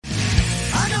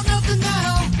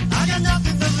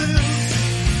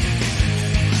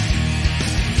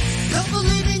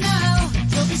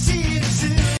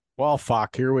Well,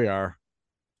 fuck, here we are.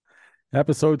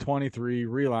 Episode 23,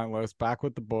 Relentless, back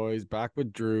with the boys, back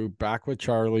with Drew, back with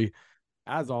Charlie.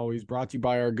 As always, brought to you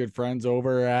by our good friends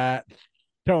over at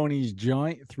Tony's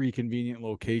Joint, 3 convenient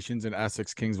locations in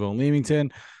Essex, Kingsville, and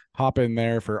Leamington. Hop in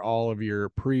there for all of your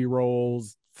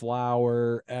pre-rolls,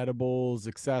 flour, edibles,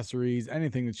 accessories,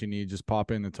 anything that you need. Just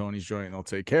pop into Tony's Joint and they'll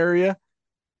take care of you.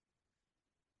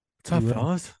 What's up,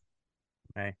 fellas?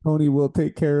 Hey. Tony will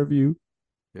take care of you.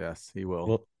 Yes, he will.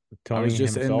 Well, I was Tony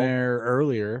just in himself. there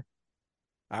earlier.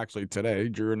 Actually, today,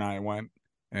 Drew and I went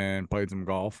and played some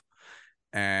golf.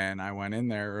 And I went in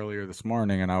there earlier this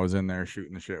morning and I was in there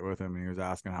shooting the shit with him and he was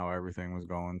asking how everything was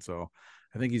going. So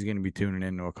I think he's going to be tuning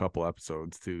into a couple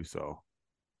episodes too. So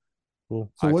Cool.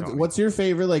 So Hi, Tony. what's your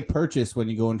favorite like purchase when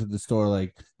you go into the store?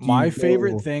 Like My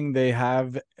favorite thing, they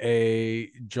have a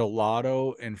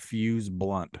gelato infused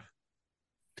blunt.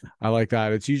 I like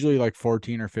that. It's usually like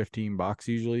 14 or 15 bucks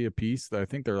usually a piece. I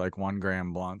think they're like 1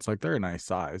 gram blunts. Like they're a nice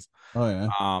size. Oh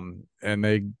yeah. And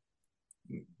they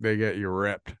get you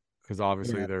ripped because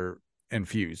obviously Yeah. they're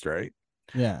infused, right?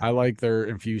 Yeah. I like their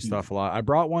infused stuff a lot. I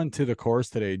brought one to the course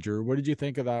today, Drew. What did you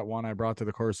think of that one I brought to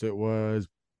the course? It was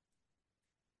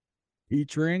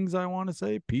peach rings, I want to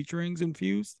say. Peach rings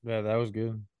infused. Yeah, that was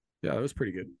good. Yeah, it was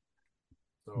pretty good.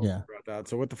 So Yeah. brought that.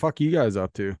 So what the fuck are you guys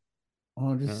up to?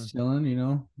 Oh, just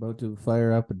chilling, about to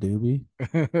fire up a doobie.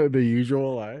 The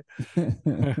usual,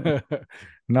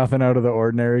 Nothing out of the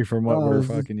ordinary from what we're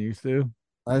fucking used to.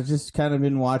 I've just kind of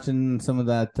been watching some of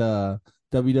that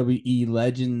WWE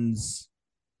Legends.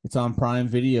 It's on Prime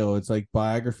Video. It's like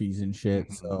biographies and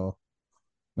shit. So,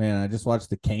 man, I just watched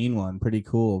the Kane one. Pretty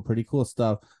cool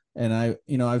stuff. And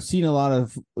I've seen a lot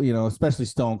of, especially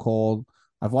Stone Cold.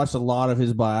 I've watched a lot of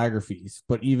his biographies,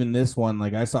 but even this one,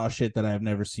 like I saw shit that I've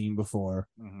never seen before.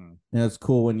 It's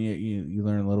cool when you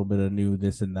learn a little bit of new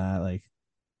this and that. Like,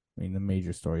 I mean, the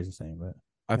major story's the same, but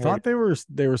I thought they were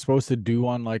supposed to do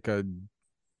one like a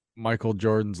Michael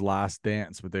Jordan's Last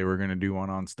Dance, but they were gonna do one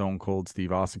on Stone Cold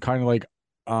Steve Austin, kind of like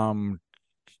who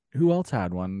else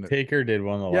had one? Taker did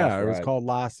one. It was called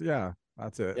Last. Yeah,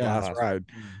 that's it. Yeah, Last Ride.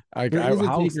 There is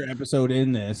a Taker episode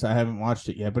in this. I haven't watched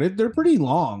it yet, but they're pretty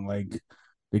long. Like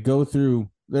they go through.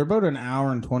 They're about an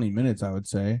hour and 20 minutes, I would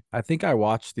say. I think I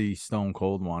watched the Stone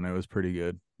Cold one. It was pretty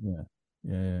good. Yeah.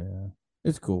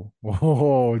 It's cool.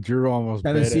 Whoa, Drew almost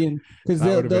kind of seeing because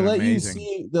they'll let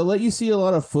you see a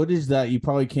lot of footage that you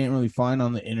probably can't really find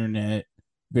on the internet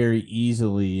very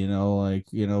easily.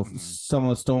 Some of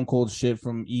the Stone Cold shit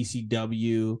from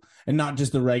ECW, and not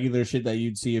just the regular shit that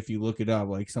you'd see if you look it up.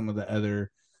 Like some of the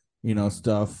other,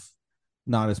 stuff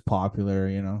not as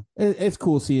popular. It's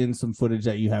cool seeing some footage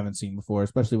that you haven't seen before,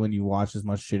 especially when you watch as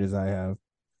much shit as I have.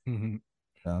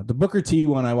 The Booker T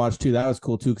one I watched too. That was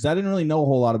cool too because I didn't really know a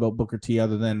whole lot about Booker T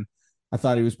other than I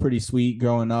thought he was pretty sweet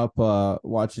growing up.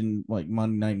 Watching like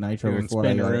Monday Night Nitro doing before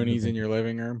spin-roonies in your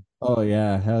living room. Oh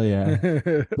yeah, hell yeah!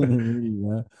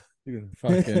 You're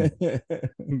fucked.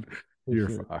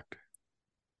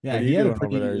 Yeah, he had a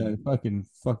pretty fucking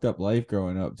fucked up life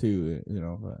growing up too.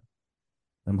 But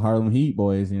them Harlem Heat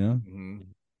boys, Did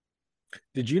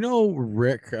you know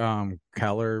Rick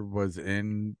Keller was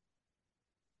in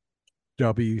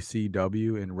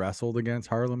WCW and wrestled against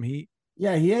Harlem Heat?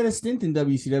 Yeah, he had a stint in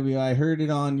WCW. I heard it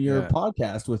on your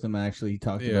podcast with him. Actually, he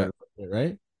talked about it,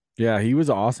 right? Yeah, he was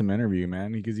an awesome interview,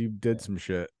 man, because he did some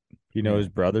shit. You know his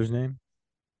brother's name?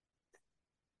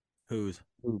 Who's?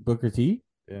 Booker T?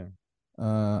 Yeah.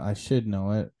 I should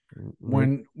know it.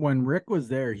 When Rick was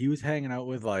there, he was hanging out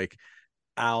with like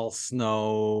Al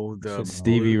Snow, the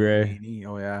Stevie Ray. Meanie.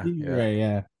 Oh yeah, Stevie Ray,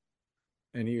 yeah.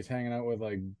 And he was hanging out with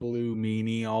like Blue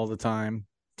Meanie all the time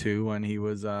too when he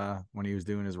was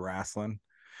doing his wrestling.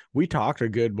 We talked a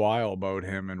good while about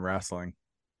him and wrestling.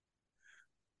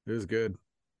 It was good.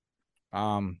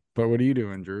 But what are you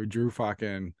doing, Drew? Drew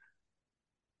fucking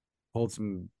pulled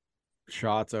some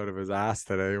shots out of his ass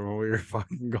today when we were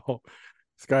fucking going.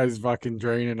 This guy's fucking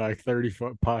draining like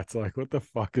 30-foot putts. Like, what the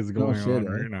fuck is going on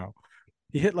right now?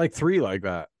 He hit like 3 like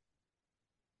that.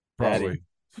 Probably. Daddy.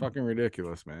 It's fucking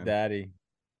ridiculous, man. Daddy.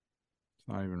 It's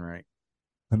not even right.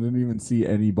 I didn't even see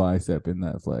any bicep in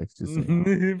that flex. Just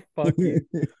fuck you.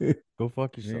 Go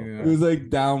fuck yourself. Yeah. It was like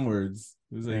downwards.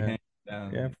 It was like hanging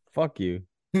down. Yeah, fuck you.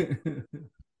 So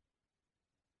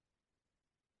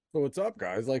what's up,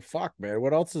 guys? Like, fuck, man.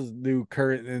 What else is new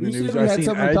current in the news? I seen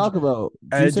something to talk about.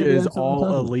 Edge is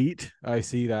all elite. I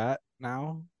see that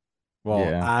now. Well,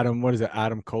 Adam, what is it?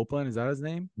 Adam Copeland, is that his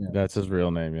name? Yeah. That's his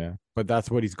real name, yeah. But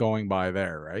that's what he's going by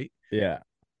there, right? Yeah.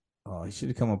 Oh, he should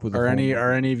have come up with. Are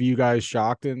any of you guys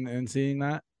shocked in seeing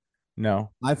that? No,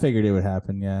 I figured it would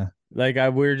happen. Yeah. Like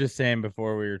we were just saying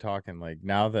before we were talking, like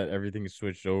now that everything's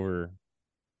switched over,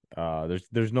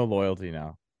 there's no loyalty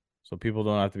now. So people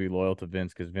don't have to be loyal to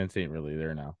Vince because Vince ain't really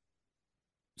there now.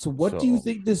 So what do you So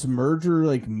think this merger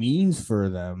like means for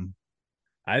them?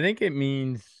 I think it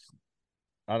means,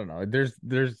 I don't know. There's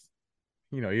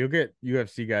you'll get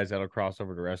UFC guys that'll cross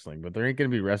over to wrestling, but there ain't gonna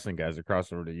be wrestling guys that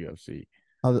cross over to UFC.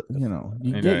 You know,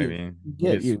 you You know get what I your mean? you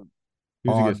get your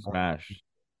Who's gonna get odd, smashed?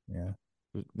 yeah.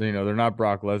 They're not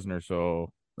Brock Lesnar,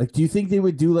 so Like, do you think they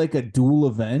would do like a dual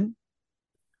event?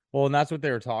 well, and that's what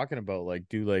they were talking about, like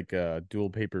do like a dual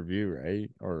pay-per-view, right?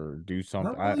 Or do I don't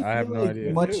something. really I have feel no like idea.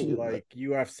 With much. who? Like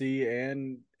UFC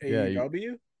and Yeah,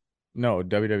 AEW no,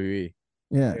 WWE.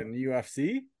 Yeah, and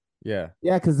UFC? Yeah.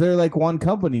 yeah, because they're like one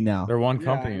company now. They're one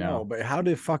Yeah, I company know, now. but how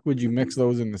the fuck would you mix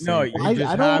those in the No, same you place?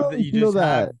 just I don't have really feel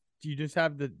that. you just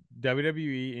have the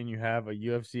WWE and you have a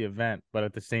UFC event, but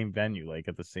at the same venue, like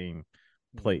at the same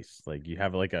place. Like you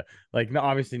have like a like no,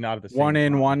 obviously not at the One same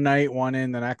in time. one night, one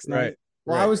in the next Right. night.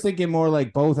 Well, I was thinking more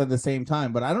like both at the same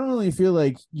time, but I don't really feel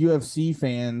like UFC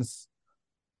fans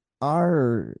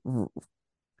are But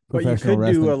you professional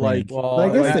could do wrestling a fans. But I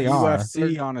Well, guess and they that's are.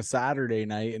 UFC on a Saturday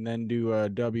night and then do a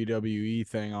WWE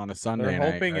thing on a they're Sunday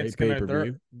night, hoping it's right? Pay gonna per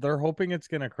view. they're hoping it's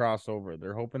gonna cross over.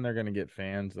 They're hoping they're gonna get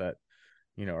fans that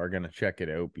are gonna check it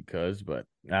out because, but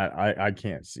I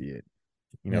can't see it.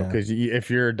 Yeah, Because if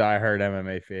you're a diehard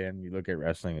MMA fan, you look at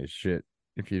wrestling as shit.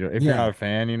 If you're yeah, not a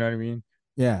fan, you know what I mean.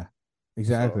 yeah, So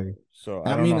exactly. so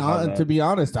I I don't mean, know how to that. be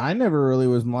honest, I never really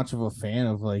was much of a fan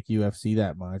of like UFC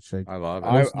that much. Like I love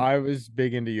it. most, I was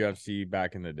big into UFC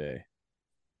back in the day.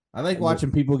 I like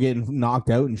watching people getting knocked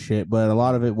out and shit, but a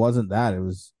lot of it wasn't that. It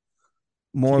was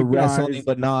more Keep be wrestling, honest.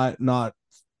 but not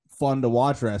fun to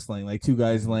watch wrestling. Like two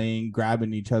guys Mhm. laying,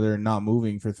 grabbing each other, and not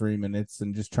moving for 3 minutes,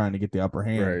 and just trying to get the upper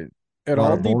hand. Right. A It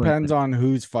lot all of bowling. depends on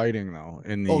who's fighting though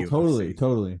in the Oh, totally, UFC.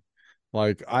 totally.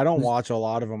 Like I don't watch a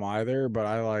lot of them either, but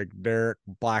I like Derek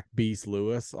Black Beast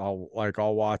Lewis. I'll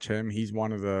watch him. He's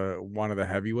one of the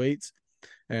heavyweights.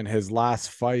 And his last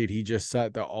fight, he just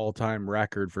set the all-time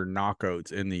record for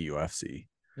knockouts in the UFC.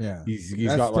 Yeah, He's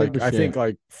that's got the type like of I think shit.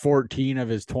 like 14 of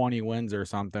his 20 wins or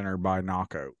something are by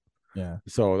knockout. Yeah.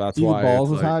 So that's See, the why balls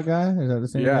it's was hot like guy. Is that the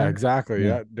same yeah, guy? exactly.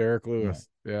 Yeah, Yeah, Derek yeah, Lewis.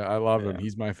 Yeah, I love him. Yeah.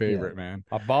 He's my yeah. favorite, man.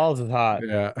 My balls is hot.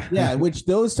 Yeah. Yeah, which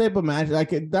those type of matches,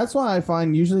 like that's why I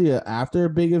find usually after a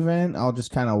big event, I'll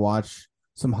just kind of watch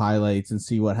some highlights and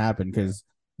see what happened because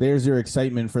there's your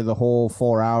excitement for the whole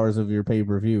 4 hours of your pay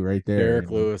per view right there. Derek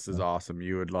Lewis is awesome.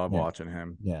 You would love Yeah, watching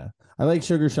him. yeah. I like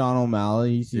Sugar Sean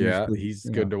O'Malley. He's Yeah, good. he's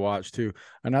You good know. to watch too.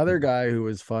 Another guy who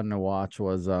was fun to watch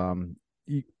was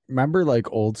you remember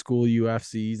like old school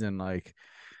UFCs and like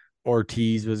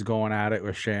Ortiz was going at it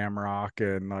with Shamrock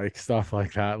and like stuff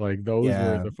like that. Like those were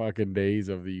Yeah, the fucking days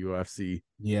of the UFC.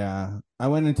 yeah. I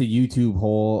went into YouTube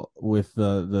hole with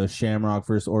the Shamrock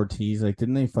versus Ortiz. Like,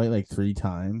 didn't they fight like 3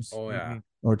 times? Oh yeah. Mhm.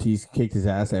 Ortiz kicked his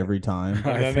ass every time. And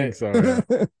I then think so.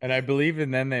 Yeah. and I believe,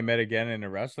 and then they met again in a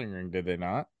wrestling ring, did they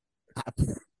not?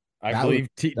 I That was believe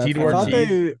that's Tito I thought wild.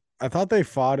 Ortiz. they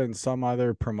fought in some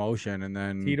other promotion and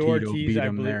then Tito Tito Ortiz, beat I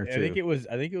him believe. there too. I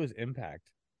think it was Impact.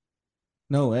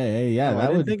 No, hey, yeah, No, I that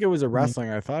didn't would think it was a wrestling.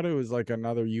 I thought it was like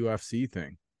another UFC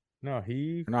thing. No,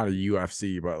 he. Not a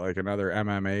UFC, but like another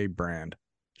MMA brand,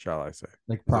 shall I say.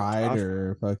 like Is it Pride tough?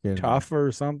 or fucking Tough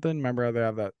or something? Remember how they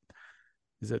have that?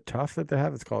 Is it tough that they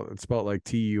have? It's spelled like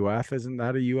TUF. Isn't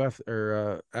that a UF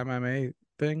or MMA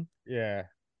thing? Yeah.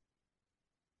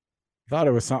 Thought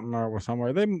it was something or somewhere.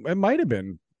 It might have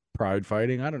been Pride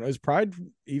fighting. I don't know. Is Pride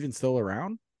even still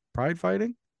around? Pride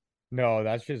fighting? No,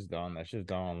 that's just done. That's just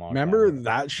done a long time Remember ago.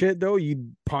 that shit though?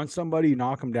 You punch somebody, you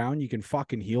knock them down, you can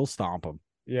fucking heel stomp them.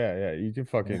 Yeah, yeah. You can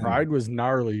fucking. Pride was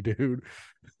gnarly, dude.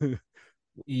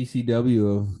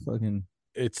 ECW of fucking.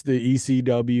 It's the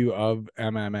ECW of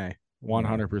MMA. Yeah,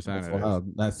 100% that's it is.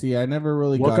 wild. That see, I never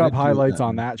really Look got up into it highlights that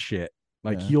on much. that shit.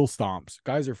 Like Yeah, heel stomps.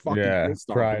 Guys are fucking Yeah, heel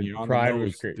stomping you on the Pride was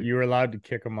nose. great. Dude. You were allowed to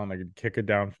kick him on like kick a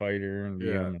down fighter and beat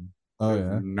Yeah. him. oh It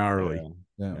was yeah, gnarly.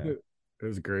 yeah, Yeah, It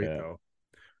was great yeah. though.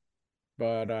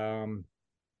 But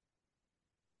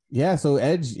yeah. So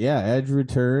Edge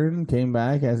returned, came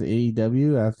back as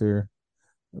AEW after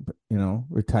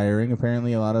retiring.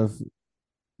 Apparently, a lot of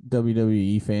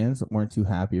WWE fans weren't too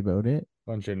happy about it.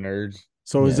 Bunch of nerds.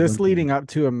 so is Yeah, this leading up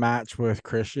to a match with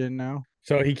Christian now?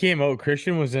 So he came out.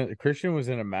 Christian was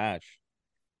in a match,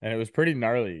 and it was pretty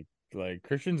gnarly. Like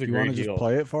Christian's a Do you want great to just heel.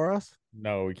 play it for us?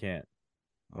 No, we can't.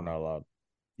 We're not allowed.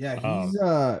 yeah. Um,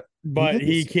 He but did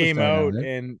the superstar now,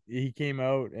 right? he came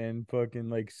out and fucking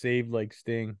like saved like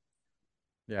Sting.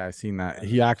 Yeah, I seen that.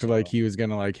 He acted like So he was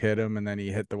gonna like hit him, and then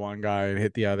he hit the one guy and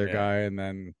hit the other yeah, guy, and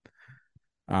then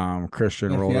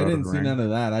Christian Yeah, rolled I out of didn't the see ring. none of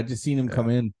that. I just seen him come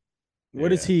in.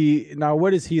 What is he now?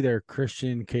 What is he there?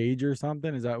 Christian Cage or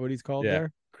something? Is that what he's called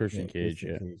there? Christian Cage.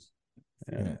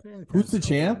 Yeah. Who's the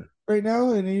champ right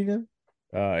now in AEW?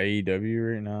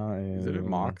 AEW right now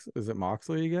Is it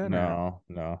Moxley again? No.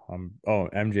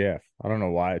 MJF. I don't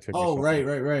know why it took me so long.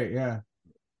 Right. Yeah.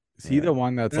 Is he the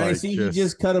one that's and like I see he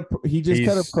just cut a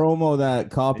promo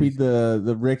that copied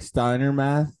the Rick Steiner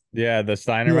math. Yeah, the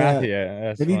Steiner math. Yeah,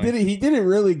 that's and funny. he did it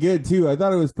really good too. I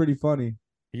thought it was pretty funny.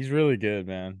 He's really good,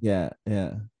 man. Yeah.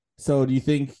 So do you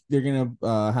think they're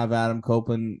gonna have Adam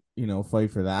Copeland,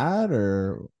 fight for that,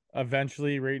 or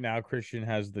eventually? Right now, Christian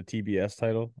has the TBS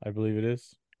title, I believe it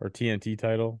is, or TNT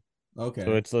title. Okay.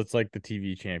 So it's like the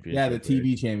TV championship. Yeah, the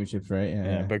TV championships, right?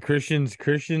 Yeah. But Christian's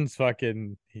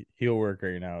fucking heel work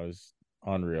right now is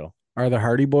unreal. Are the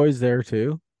Hardy Boys there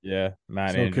too? Yeah,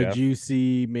 Matt so and could Jeff. you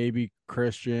see maybe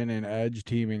Christian and Edge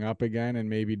teaming up again and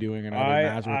maybe doing another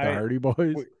match with the Hardy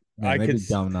Boys? Man, I could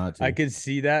dumb not to. I could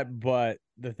see that, but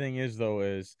the thing is though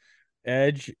is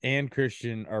Edge and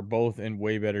Christian are both in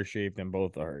way better shape than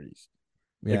both the Hardys.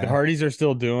 Like the Hardys are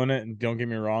still doing it, and don't get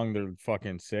me wrong, they're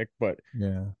fucking sick, but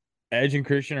Edge and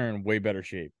Christian are in way better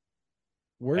shape.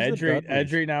 Where's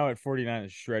Edge right now at 49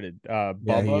 is shredded.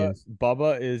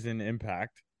 Bubba is in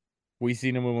Impact. We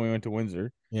seen him when we went to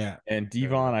Windsor. Yeah. And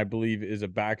Devon, I believe, is a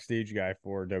backstage guy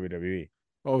for WWE.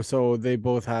 Oh, so they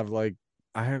both have like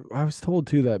I was told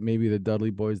too that maybe the Dudley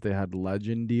Boys they had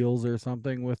legend deals or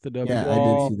something with the WWE. Yeah, I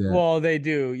did see that. Well, they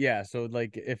do, yeah. So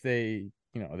like if they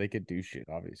they could do shit,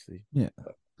 obviously. Yeah.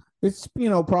 It's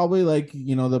probably like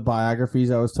the biographies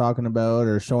I was talking about,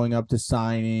 or showing up to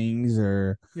signings,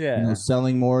 or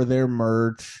selling more of their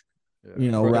merch,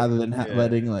 rather than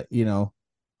letting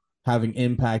having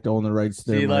Impact own the rights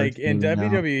to their merch. Like in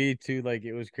WWE too, like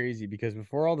it was crazy because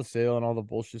before all the sale and all the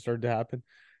bullshit started to happen,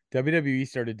 WWE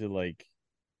started to like.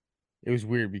 It was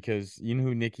weird because you know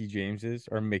who Mickey James is,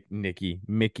 or Mickey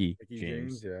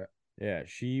James. Yeah,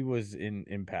 she was in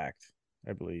Impact,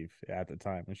 I believe, at the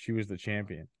time, and she was the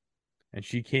champion. And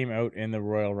she came out in the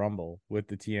Royal Rumble with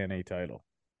the TNA title.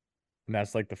 And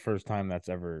that's like the first time that's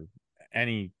ever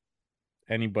anybody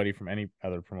from any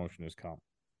other promotion has come.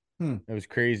 It was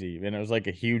crazy. And it was like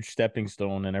a huge stepping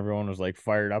stone, and everyone was like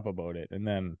fired up about it. And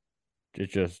then it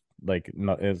just like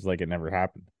it's like it never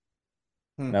happened.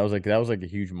 That was like a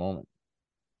huge moment.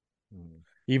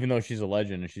 Even though she's a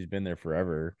legend and she's been there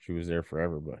forever, she was there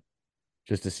forever, but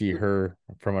just to see her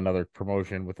from another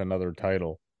promotion with another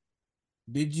title.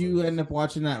 Did you end up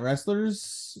watching that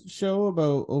wrestlers show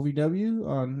about OVW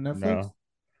on Netflix?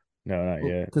 No, not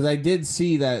yet. Because I did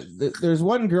see that there's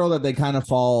one girl that they kind of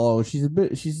follow. She's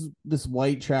this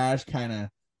white trash kind of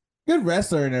good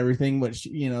wrestler and everything, but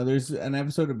there's an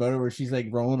episode about her where she's like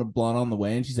rolling a blunt on the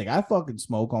way, and she's like, "I fucking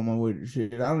smoke on my way to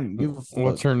shit. I don't even give a fuck."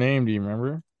 What's her name? Do you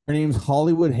remember? Her name's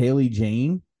Hollywood Haley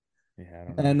Jane. Yeah, I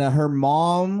don't know. And her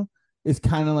mom is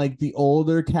kind of like the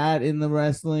older cat in the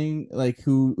wrestling, like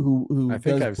who I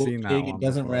think I've seen that one and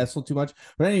doesn't wrestle too much.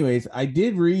 But anyways, I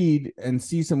did read and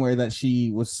see somewhere that she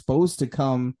was supposed to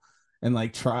come and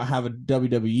like have a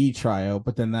WWE tryout,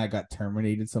 but then that got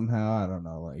terminated somehow. I don't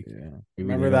know. Like,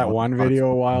 remember that one video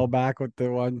a while back with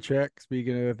the one chick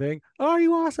speaking of the thing? Oh,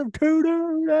 you want some tuna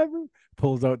or whatever?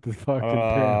 Pulls out the fucking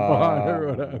tampon or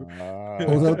whatever.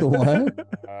 Pulls out the what?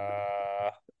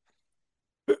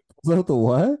 Pulls out the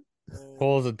what?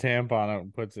 Pulls a tampon out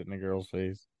and puts it in the girl's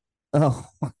face. Oh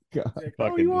my god! Like,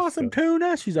 oh, you want some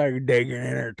tuna? She's like digging in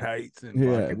her tights and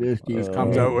just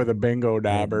comes out with a bingo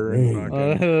dabber and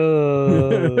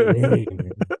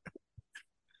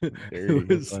fucking. It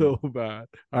was so bad.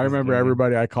 I remember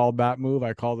everybody. I called that move.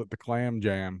 I called it the clam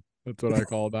jam. That's what I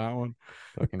called that one.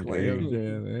 Fucking clam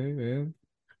jam, man.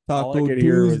 All I could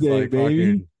hear was like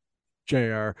fucking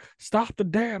JR, stop the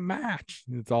damn match.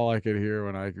 It's all I could hear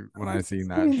when I seen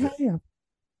that shit.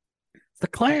 It's the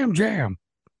clam jam.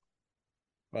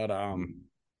 But all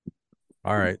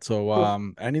right.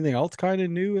 So anything else kind of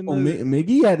new in the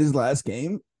Miggy had his last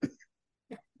game.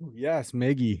 Yes,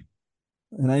 Miggy.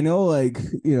 And I know, like,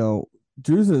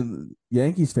 Drew's a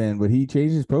Yankees fan, but he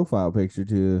changed his profile picture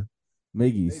to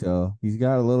Miggy, so he's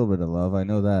got a little bit of love. I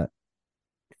know that.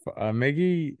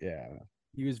 Miggy, yeah.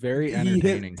 He was very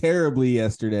entertaining. He hit terribly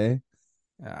yesterday.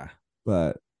 Yeah.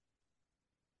 But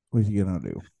what's he gonna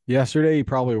do? Yesterday he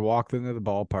probably walked into the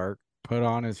ballpark, put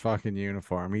on his fucking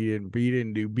uniform. He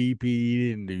didn't do BP, he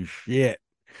didn't do shit.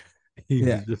 He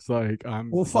was just like,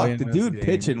 the dude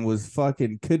pitching was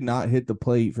fucking could not hit the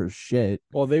plate for shit.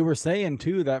 Well, they were saying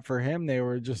too that for him they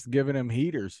were just giving him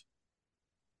heaters.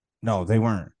 No, they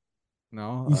weren't.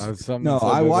 No, No, someone said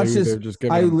I that watched they're his. just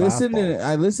giving him fastballs.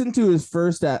 I listened to his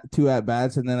first two at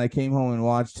bats, and then I came home and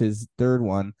watched his third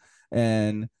one.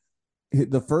 And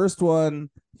the first one,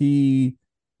 he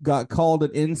got called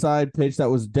an inside pitch that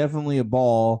was definitely a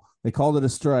ball. They called it a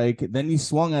strike. Then he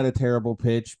swung at a terrible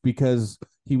pitch because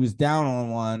he was down on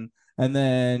one, and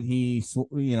then he struck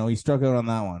out on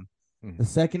that one. The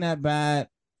second at bat,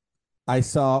 I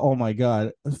saw, oh my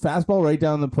God, fastball right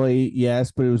down the plate.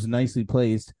 Yes, but it was nicely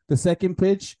placed. The second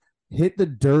pitch hit the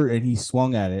dirt and he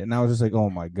swung at it. And I was just like,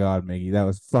 oh my God, Miggy, that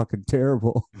was fucking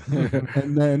terrible.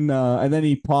 and then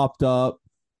he popped up.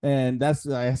 And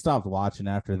I stopped watching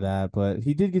after that, but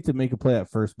he did get to make a play at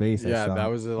first base. Yeah,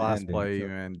 that was the last play,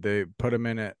 man. They put him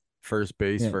in at first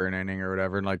base for an inning or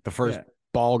whatever, and like the first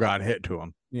ball got hit to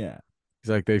him. Yeah. He's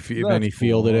like then he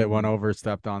fielded it, went over,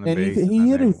 stepped on the and base. He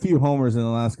hit a few homers in the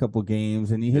last couple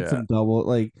games, and he hit some double.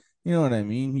 Like, you know what I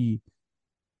mean? He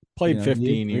played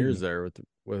 15 years there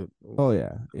with. Oh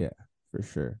yeah, for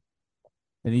sure.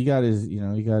 And he got his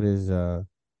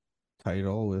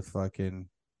title with fucking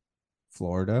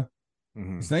Florida.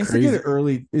 It's nice to get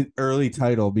an early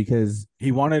title because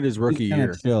he wanted his rookie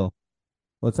year. Chill.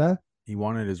 What's that? He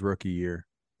wanted his rookie year.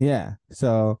 Yeah.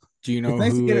 So do you know it's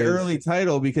nice to get an early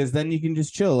title because then you can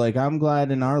just chill. Like, I'm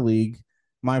glad in our league,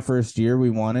 my first year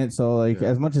we won it. So like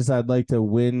as much as I'd like to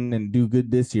win and do good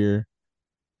this year,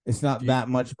 it's not that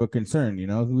much of a concern.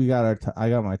 We got I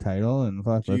got my title and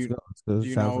fuck, let's go.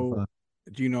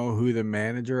 Do you know who the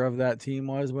manager of that team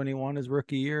was when he won his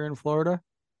rookie year in Florida?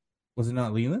 Was it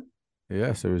not Leland?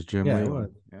 Yes, it was Jim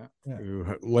Leland. Yeah. Who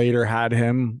later had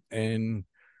him in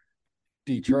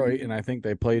Detroit, and I think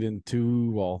they played in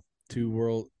two world.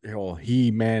 Well,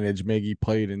 he managed Miggy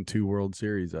played in 2 World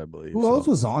Series, I believe. Who else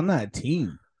was on that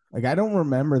team? Like, I don't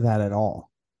remember that at all.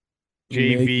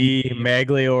 JV,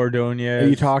 Magley Ordonez. Are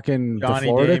you talking Johnny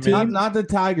the Florida Damon? team? Not the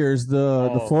Tigers,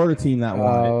 the Florida team that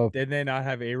won. Didn't they not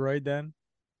have A-Rod then?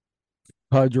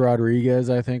 Pudge Rodriguez,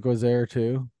 I think, was there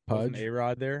too. Wasn't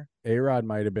A-Rod there? A-Rod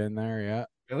might have been there, yeah.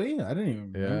 Really? I didn't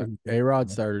even remember. Yeah.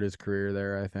 A-Rod started his career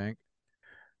there, I think.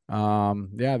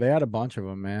 Yeah, they had a bunch of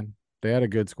them, man. They had a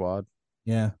good squad.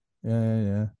 Yeah.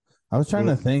 I was trying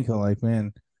to think of, like,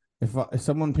 man, if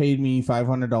someone paid me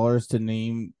 $500 to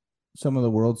name some of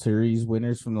the World Series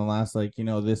winners from the last, like,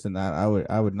 this and that,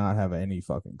 I would not have any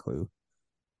fucking clue.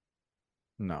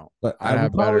 No, but I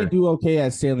would probably do okay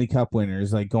at Stanley Cup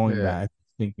winners, like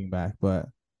thinking back, but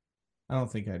I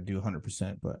don't think I'd do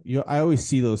 100%. But I always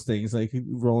see those things like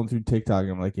rolling through TikTok,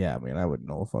 and I'm like, yeah, man, I wouldn't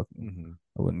know fucking.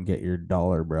 I wouldn't get your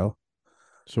dollar, bro.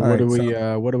 So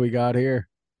what do we got here?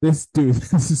 This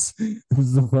is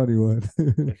a funny one.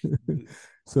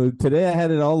 So today I had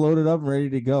it all loaded up and ready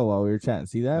to go while we were chatting.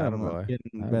 See that? I'm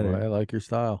getting better. I like your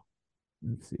style.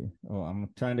 Let's see. Oh, I'm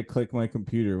trying to click my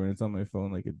computer when it's on my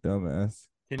phone like a dumbass.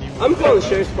 I'm calling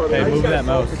Shane's department. Hey, move that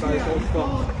mouse.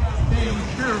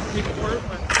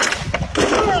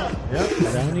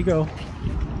 Yep, down you go.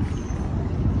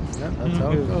 Yep, that's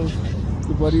how it goes.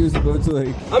 The buddy was about to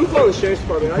like. I'm calling Shane's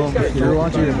department. I just got Drew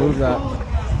wants you to move that.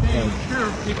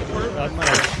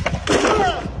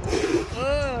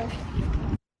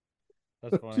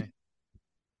 That's funny.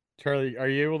 Charlie, are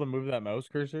you able to move that mouse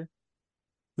cursor?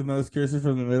 The mouse cursor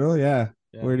from the middle? Yeah.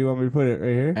 Where do you want me to put it?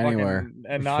 Right here? Anywhere.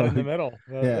 And not in the middle.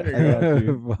 Yeah. There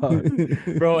you go.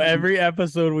 Bro, every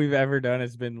episode we've ever done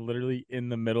has been literally in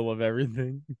the middle of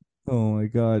everything. Oh my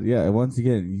God. Yeah. Once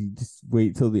again, you just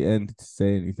wait till the end to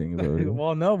say anything about it.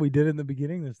 Well, no, we did in the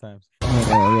beginning this time.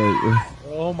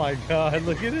 Oh my God.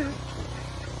 Look at it.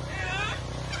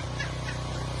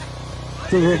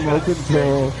 It's a remote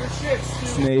control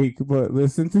snake, but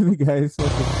listen to the guy's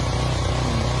fucking.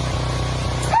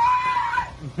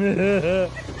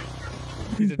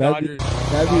 He's a Dodgers.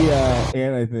 That'd be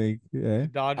Ann, I think. Yeah.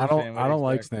 Dodgers I don't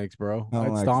like snakes, bro.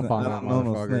 I'd stomp on that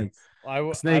motherfucker.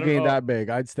 Snake ain't that big.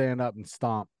 I'd stand up and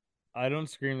stomp. I don't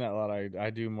scream that loud. I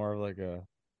do more of like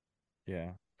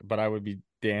but I would be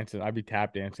dancing. I'd be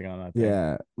tap dancing on that thing.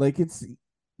 Yeah, like it's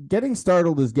getting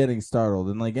startled is getting startled,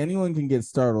 and like anyone can get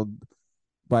startled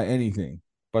by anything,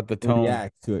 but the tone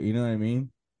react to it. You know what I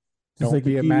mean? Just like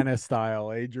be a menace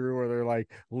style, Drew, where they're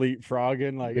like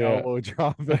leapfrogging, like elbow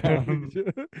drop down,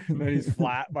 and then he's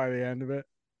flat by the end of it.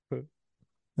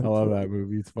 I love that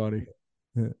movie. It's funny.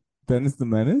 Dennis the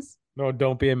Menace? No,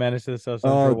 don't be a menace to the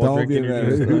substance. Oh, don't be a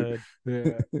menace.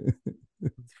 Yeah.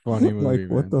 It's a funny movie,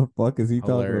 like, what the fuck is he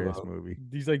Hilarious talking about? movie.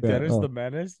 He's like Dennis the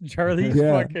Menace. Charlie's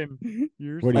fucking.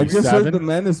 I just heard the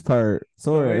menace part.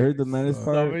 Sorry, I heard the menace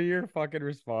part. Some of your fucking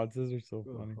responses are so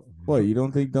funny. What, you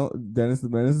don't think Dennis the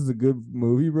Menace is a good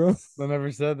movie, bro? I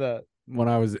never said that. When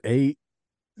I was 8.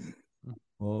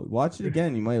 Well, watch it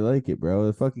again. You might like it, bro.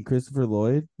 The fucking Christopher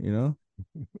Lloyd, you know?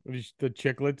 The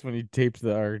chiclets when he tapes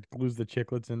or glues the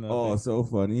chiclets in the. Oh, so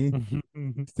funny.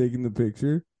 He's taking the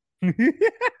picture. I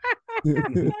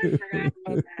forgot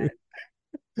about that.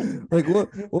 Like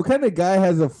what kind of guy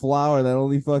has a flower that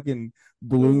only fucking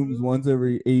blooms once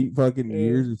every 8 fucking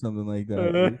years or something like that?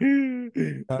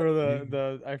 Or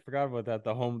the I forgot about that.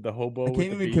 The hobo. I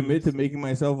can't even commit to making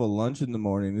myself a lunch in the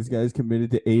morning. This guy's committed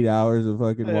to 8 hours of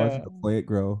fucking watching the plant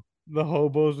grow. The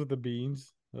hobos with the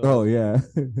beans. Oh yeah.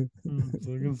 It's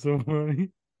looking so funny.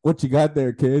 What you got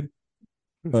there, kid?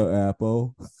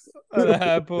 Apple. An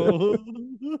apple.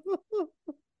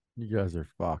 You guys are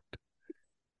fucked.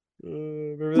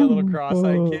 Remember that little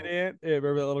cross-eyed kid, Ant? Yeah,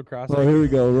 remember that little cross-eyed Oh, here we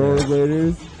go.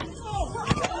 Rollerbladers.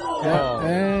 Yeah.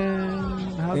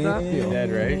 And how's that feel? Dead,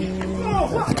 right?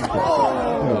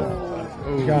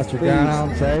 You got your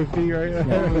down safety right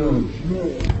there.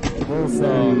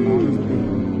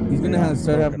 He's gonna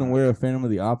start having to wear a Phantom of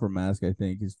the Opera mask. I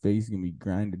think his face is gonna be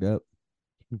grinded up.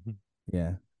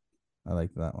 Yeah, I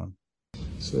like that one.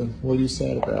 So, what are you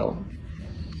sad about?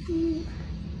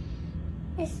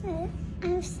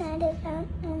 I'm sad about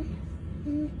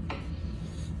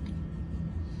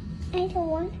I don't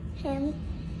want him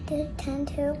to turn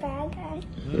to a bad guy.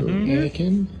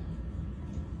 Anakin?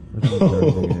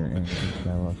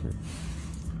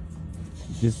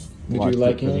 Just Did watched you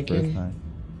like it for the first Anakin? time.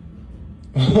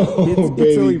 Oh,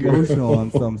 It's so baby girl. emotional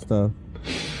on some stuff.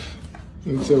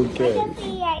 It's I okay. can be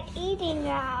like eating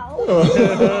now.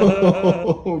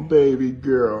 Oh, baby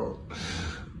girl.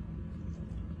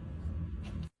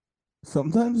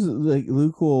 Sometimes like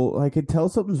Luke will, I could tell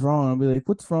something's wrong. I'll be like,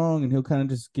 "What's wrong?" And he'll kind of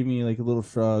just give me like a little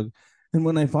shrug. And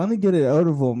when I finally get it out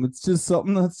of him, it's just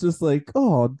something that's just like,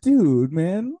 "Oh, dude,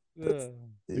 man." Dude,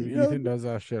 You know? Ethan does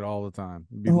that shit all the time.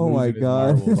 He'll be Oh my losing his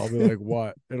God. marbles. I'll be like,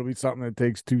 what? It'll be something that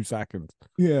takes 2 seconds.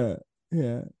 Yeah,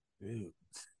 yeah.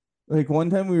 Like one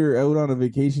time we were out on a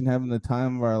vacation having the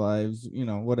time of our lives, you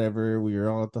know, whatever. We were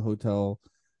all at the hotel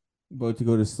about to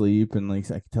go to sleep, and like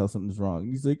I could tell something's wrong.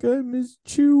 He's like, "I miss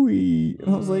Chewy."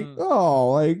 And I was like,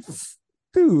 "Oh, like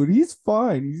dude, he's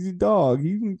fine. He's a dog.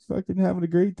 He's fucking having a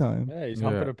great time." Yeah, he's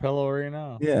humping a pillow right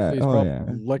now. Yeah. He's Oh probably yeah.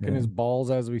 licking his balls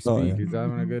as we speak. Oh, yeah. He's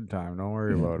having a good time. Don't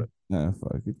worry about it. Nah,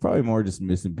 fuck. It's probably more just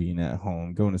missing being at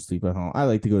home, going to sleep at home. I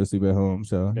like to go to sleep at home,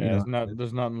 so Yeah, you know.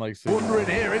 there's nothing like Wondering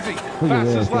here, is he? Look at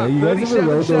Fastest this, lap, you guys ever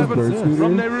rode those bird 37.7 from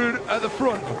scooters? Nerud at the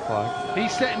front.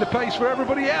 He's setting the pace for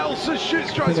everybody else as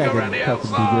Schutz tries to I go could around the fucking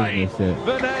do outside. business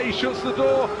shit. Vinay shuts the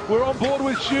door. We're on board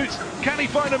with Schutz. Can he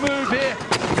find a move here?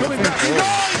 Coming back.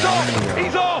 He's off!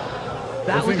 He's off!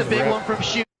 That was a big one from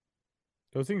Shoot.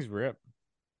 Those things rip.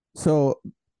 So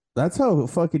that's how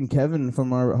fucking Kevin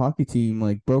from our hockey team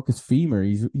like broke his femur.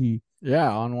 Yeah,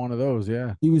 on one of those.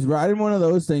 Yeah. He was riding one of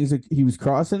those things. Like, he was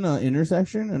crossing an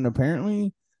intersection, and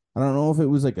apparently, I don't know if it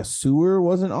was like a sewer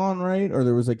wasn't on right, or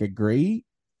there was like a grate.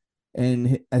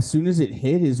 And as soon as it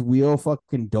hit, his wheel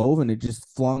fucking dove, and it just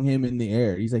flung him in the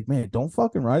air. He's like, "Man, don't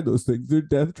fucking ride those things. They're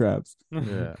death traps."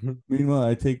 Yeah. Meanwhile,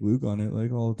 I take Luke on it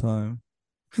like all the time.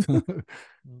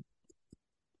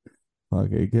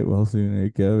 Okay, get well soon,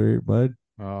 Kev, bud.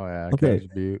 Oh yeah. Okay. Kev's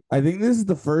Butte. I think this is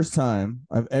the first time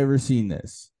I've ever seen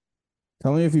this.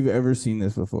 Tell me if you've ever seen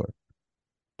this before.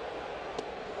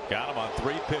 Got him on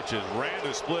 3 pitches. Ran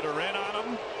the splitter in on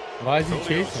him. Why is he Julio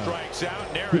chasing him? strikes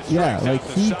out. Neris Yeah, strikes like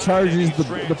out he side, charges and he the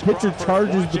strikes pitcher Crawford.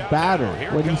 charges Watch the out batter now.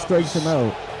 Here when he strikes him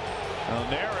out. Well,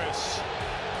 Neris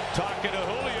talking to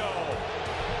Julio,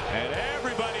 and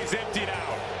everybody's emptied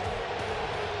out.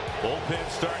 Bullpen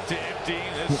start to empty.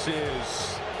 This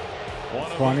is one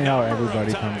of Funny a how number of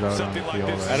everybody times comes out on something the like field,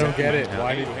 this right? has I don't get it. happened.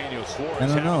 Why did- Eugenio Suarez I don't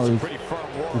having know. some Is pretty firm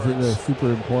it a words. super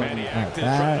important Manny at Acton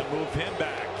trying bat? to move him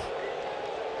back.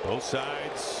 Both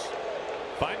sides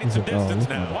finding He's some like, "Oh, distance this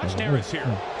now. Watch motherfucker. Neris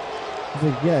here. He's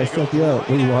like, "Yeah, I He struck goes you out." right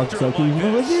When he walks after up, him he's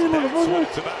like like, this. "Yeah, That's what motherfucker.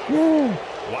 it's about.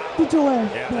 Yeah, Wow. get your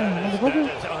ass Yeah, down, that motherfucker."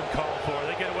 is uncalled for.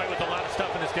 They get away with a lot of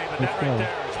stuff in this game, but Let's that go. right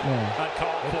there is Yeah.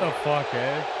 uncalled What for. the fuck,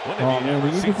 eh? When have Oh you man, ever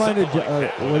we need to seen find a something like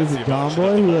that? what Well, is that's it, the John emotion Boy,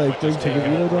 of the who moment, like brings just the taking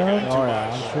video it over down? again. Oh yeah,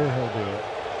 I'm sure he'll do it.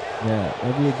 Yeah,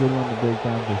 that'd be a good one to break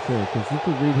down for sure. Because you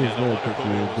could read his Yeah, no lips wonder if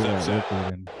Julio you're was good at upset.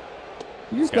 record.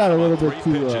 He just Got got a him on little bit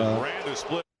 3 too pitches, ran the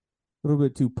split.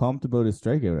 pumped about his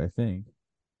strikeout, I think.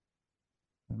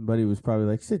 But he was probably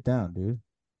like, "Sit down, dude."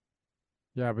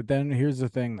 Yeah, but then here's the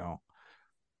thing though.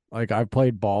 Like I've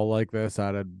played ball like this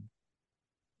at a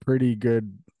pretty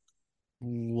good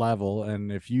level,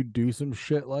 and if you do some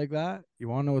shit like that, you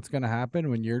want to know what's going to happen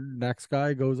when your next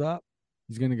guy goes up?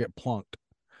 He's going to get plunked.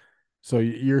 So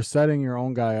you're setting your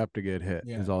own guy up to get hit.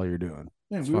 Yeah. Is all you're doing.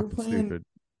 Man, It's we were fucking playing stupid.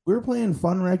 we were playing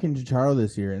Fun Wreck in Chicharro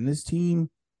this year, and this team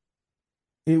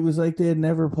it was like they had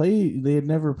never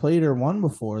played or won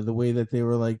before. The way that they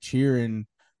were like cheering,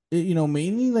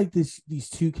 mainly like these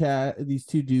two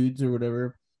dudes or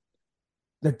whatever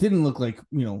that didn't look like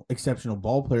exceptional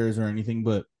ball players or anything,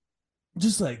 but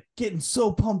just like getting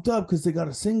so pumped up because they got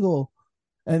a single,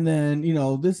 and then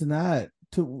this and that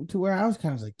to where I was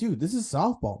kind of like, dude, this is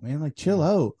softball, man. Like, chill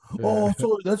out. Yeah. Oh,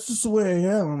 sorry, that's just the way I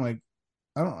am. I'm like,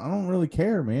 I don't really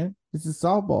care, man. This is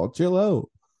softball. Chill out.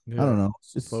 Yeah. I don't know.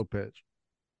 It's just slow pitch.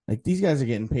 Like, these guys are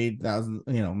getting paid thousands,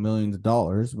 millions of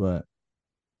dollars, but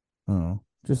I don't know.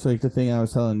 Just like the thing I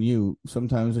was telling you,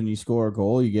 sometimes when you score a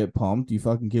goal, you get pumped, you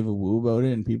fucking give a woo about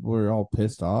it, and people are all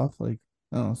pissed off. Like,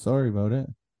 oh, sorry about it.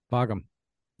 Fuck them.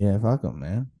 Yeah, fuck them,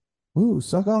 man. Woo,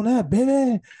 suck on that,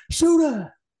 baby.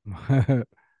 Shooter.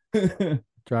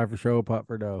 Try for show, putt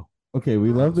for dough. Okay, we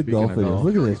love the golf videos.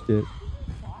 Look at this shit.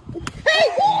 Hey,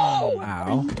 whoa!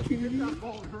 Ow.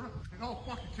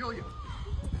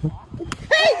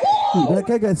 Dude, that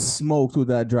guy got smoked with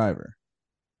that driver.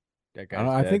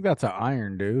 I think that's an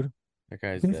iron, dude. That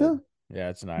guy's think dead. so? Yeah,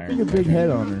 it's an I iron. think a big head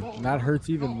on her. And that hurts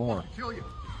even more.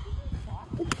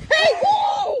 Hey,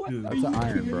 whoa! Dude, that's an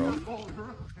iron, bro.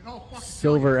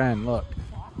 Silver end, look.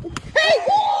 Hey,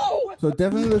 whoa! So it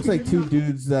definitely looks like two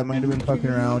dudes that might have been fucking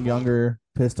around, younger,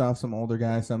 pissed off some older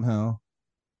guy somehow.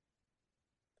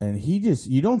 And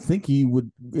you don't think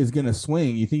is gonna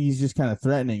swing. You think he's just kind of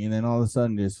threatening, and then all of a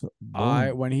sudden just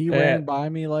boom. When he ran by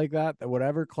me like that,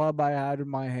 whatever club I had in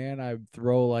my hand, I'd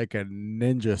throw like a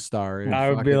ninja star.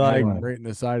 I would be like right in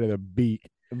the side of the beak.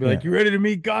 I'd be like, you ready to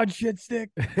meet God, shit stick?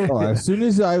 Oh, as soon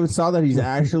as I saw that he's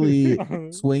actually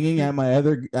swinging at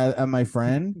my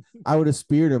friend, I would have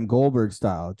speared him Goldberg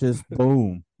style, just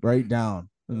boom, right down.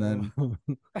 And then,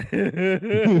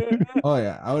 oh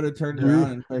yeah, I would have turned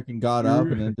around and fucking got up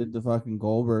and then did the fucking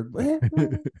Goldberg.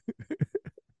 You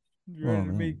ready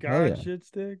to meet God, shit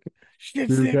stick?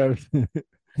 Shit stick.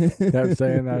 Kept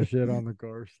saying that shit on the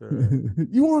course.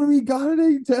 You want to meet God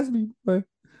today? You test me, but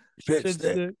shit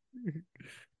stick.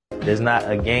 There's not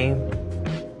a game.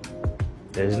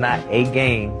 There's not a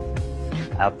game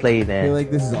I played in. I feel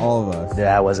like this is all of us. That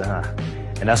I wasn't,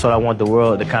 and that's what I want the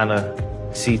world to kind of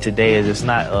see today. Is it's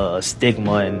not a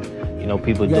stigma and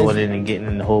people doing it and getting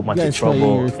in a whole bunch of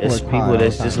trouble. It's people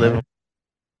that's just living.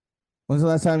 When's the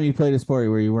last time you played a sport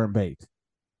where you weren't baked?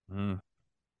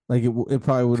 Like it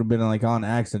probably would have been like on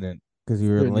accident because you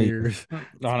were late.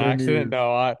 On accident?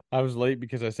 No, I was late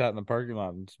because I sat in the parking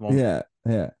lot and smoked. Yeah.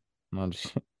 I'm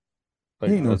just.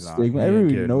 Ain't no stigma.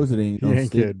 Everybody knows it ain't no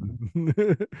stigma.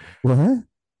 Kidding. What?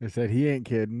 I said he ain't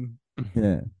kidding.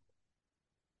 Yeah.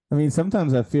 I mean,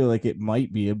 sometimes I feel like it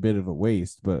might be a bit of a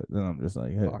waste, but then I'm just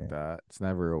like, hey, fuck that. It's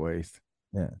never a waste.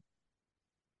 Yeah.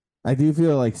 I do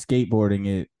feel like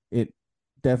skateboarding, it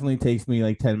definitely takes me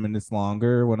like 10 minutes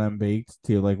longer when I'm baked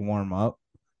to like warm up,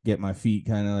 get my feet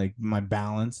kind of like my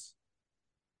balance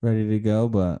ready to go.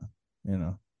 But,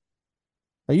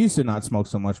 I used to not smoke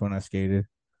so much when I skated.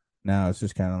 Now it's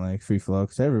just kind of like free flow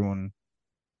because everyone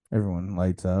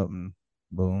lights up and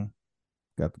boom,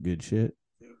 got the good shit.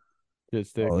 Shit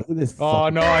stick. Oh, look at this. Oh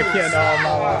no, I can't.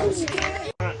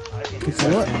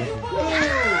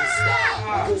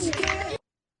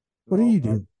 What do you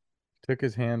do? Took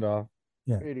his hand off.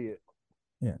 Yeah, idiot.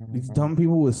 Yeah, these dumb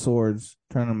people with swords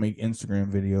trying to make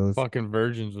Instagram videos. Fucking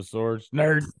virgins with swords,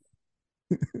 nerd.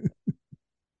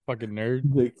 Fucking nerd.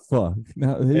 Like fuck.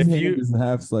 Now his hand isn't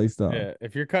half sliced off. Yeah,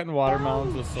 if you're cutting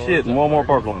watermelons with swords. Shit, one more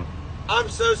purple. I'm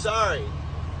so sorry.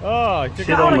 Oh, shit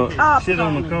on the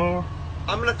car.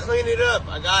 I'm gonna clean it up.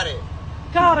 I got it.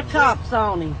 Call the cops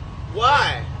on him.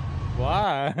 Why?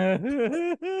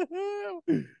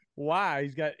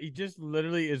 Why? He just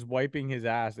literally is wiping his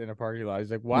ass in a parking lot.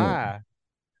 He's like, why?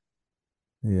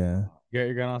 Yeah. You got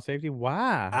your gun on safety?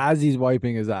 Why? As he's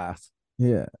wiping his ass.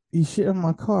 Yeah. He shit on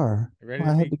my car. I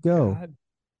had to go. God?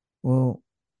 Well,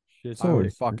 I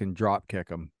would fucking drop kick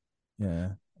him.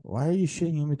 Yeah. Why are you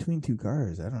shitting in between two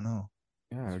cars? I don't know.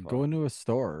 Yeah, go into a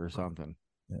store or something.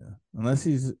 Yeah. Unless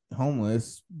he's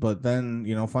homeless, but then,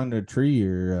 find a tree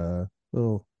or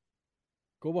little.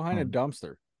 Go behind a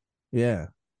dumpster. Yeah.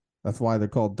 That's why they're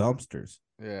called dumpsters.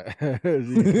 Yeah.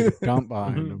 Dump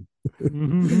behind them.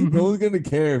 No one's gonna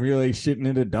care if you're like shitting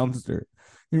in a dumpster.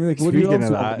 You're like, what do you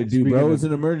else want to do, bro? It's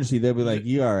an emergency. They'll be like,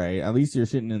 you all right. At least you're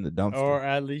shitting in the dumpster. Or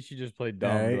at least you just play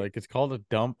dumb. Right? Like, it's called a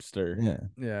dumpster.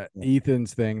 Yeah.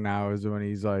 Ethan's thing now is when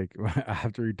he's like,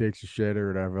 after he takes a shit or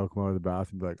whatever, he'll come out of the bathroom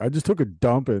and be like, I just took a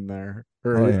dump in there.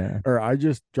 Or I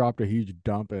just dropped a huge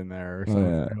dump in there or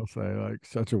something. He'll say, like,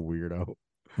 such a weirdo.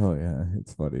 Oh, yeah.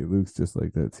 It's funny. Luke's just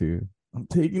like that, too. I'm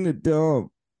taking a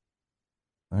dump.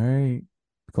 All right.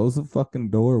 Close the fucking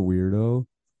door, weirdo.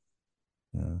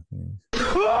 Yeah.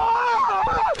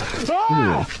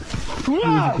 Yeah,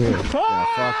 fuck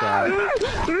that.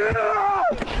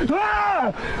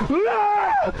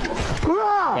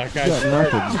 That guy's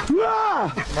Martin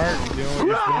doing what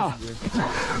you're supposed to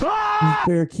do. This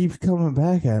bear keeps coming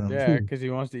back at him. Yeah, too. because he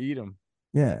wants to eat him.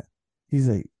 Yeah. He's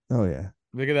like, oh yeah.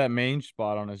 Look at that mange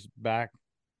spot on his back.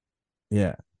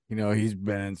 Yeah. You know, he's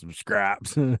been in some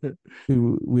scraps. Dude,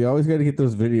 we always got to get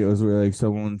those videos where like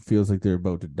someone feels like they're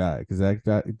about to die, because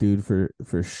that dude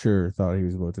for sure thought he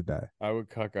was about to die. I would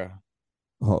cucka.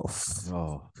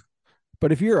 Oh.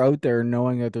 But if you're out there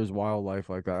knowing that there's wildlife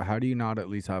like that, how do you not at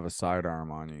least have a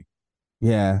sidearm on you?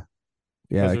 Yeah.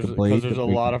 Yeah. Because there's a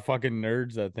lot of fucking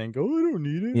nerds that think, oh, I don't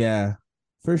need it. Yeah.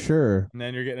 For sure. And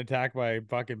then you're getting attacked by a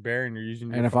fucking bear and you're using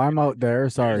your And if I'm out there,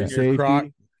 sorry,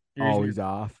 safety, always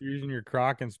off. You're using your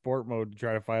croc in sport mode to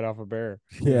try to fight off a bear.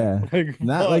 Yeah.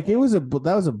 Not like that was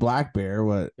a black bear.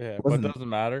 What? Yeah, but it doesn't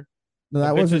matter. No,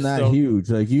 that wasn't that huge.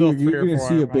 Like you're gonna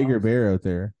see a bigger bear out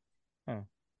there.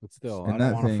 But still, And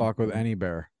I don't want to fuck with any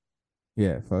bear.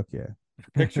 Yeah, fuck yeah.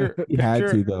 He had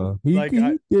to though. He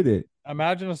did it.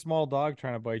 Imagine a small dog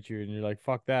trying to bite you, and you're like,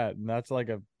 "Fuck that!" And that's like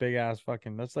a big ass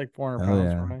fucking. That's like 400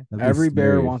 pounds for me. Every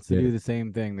bear wants to do the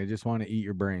same thing. They just want to eat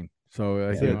your brain. So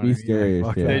like, you know it'd be scary.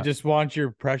 Like, they just want your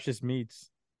precious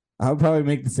meats. I would probably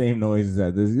make the same noises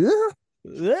at this.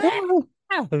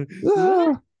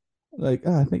 Like,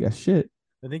 I think I shit.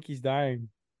 I think he's dying.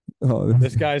 Oh,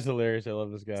 this guy's hilarious. I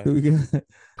love this guy.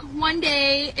 One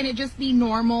day and it just be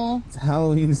normal. It's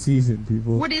Halloween season,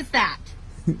 people. What is that?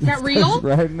 Is that real?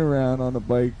 Riding around on a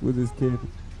bike with his kid.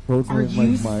 Are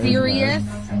you serious?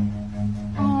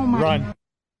 Oh my! Run.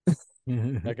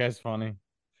 That guy's funny.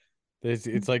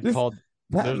 It's like called.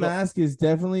 That mask is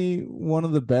definitely one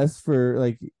of the best for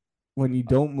like when you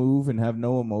don't move and have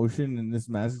no emotion, and this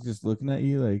mask is just looking at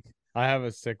you. Like I have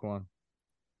a sick one.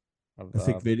 A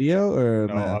sick video or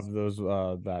no mask? of those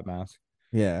that mask.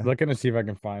 Yeah, looking to see if I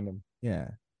can find him. Yeah.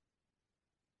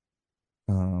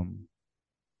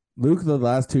 Luke, the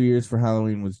last 2 years for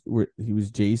Halloween he was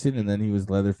Jason and then he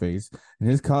was Leatherface, and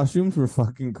his costumes were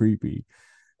fucking creepy.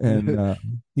 And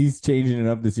he's changing it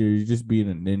up this year. He's just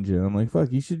being a ninja. I'm like,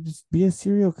 fuck, you should just be a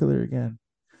serial killer again.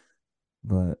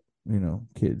 But you know,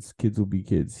 kids will be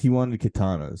kids. He wanted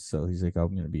katanas, so he's like,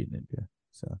 I'm gonna be a ninja.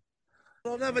 So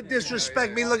don't ever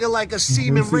disrespect me looking like a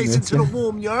seaman racing to the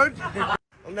womb, you heard?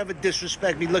 Don't ever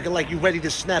disrespect me looking like you ready to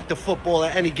snap the football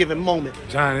at any given moment.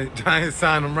 Giant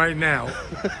sign him right now.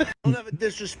 Don't ever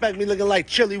disrespect me looking like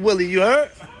Chili Willy, you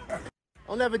heard?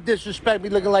 Don't ever disrespect me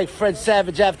looking like Fred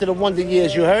Savage after the Wonder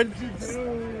Years, you heard?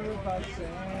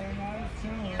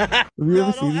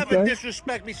 Don't ever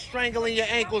disrespect me strangling your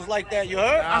ankles like that, you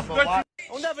heard?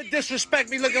 Don't ever disrespect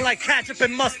me looking like ketchup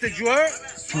and mustard, you heard?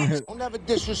 Don't ever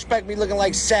disrespect me looking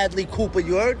like Sadly Cooper,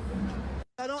 you heard?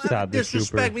 Don't ever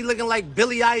disrespect me looking like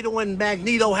Billy Idol and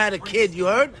Magneto had a kid, you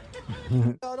heard?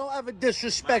 Don't ever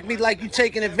disrespect me like you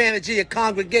taking advantage of your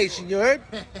congregation, you heard?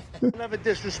 Don't ever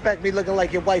disrespect me looking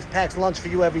like your wife packs lunch for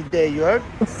you every day, you heard?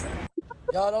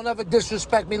 Y'all don't ever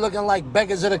disrespect me looking like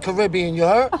Beggars of the Caribbean, you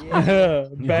heard?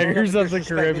 Beggars of the Me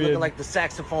Caribbean. looking like the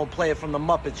saxophone player from the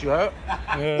Muppets, you heard?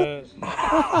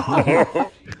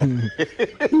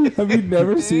 have you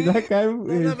never seen that guy?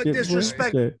 Don't ever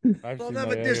disrespect. Don't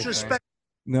ever disrespect.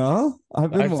 No,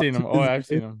 I've seen him. Oh, I've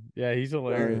seen him. Yeah, he's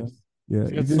hilarious. Yeah,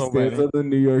 he got just so stands many. on the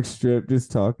New York Strip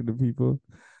just talking to people.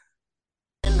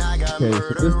 Okay,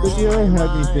 so this video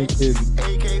had me thinking,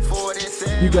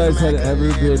 you guys had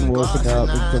ever been woken up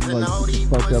in some like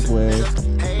fucked up way,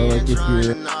 or like if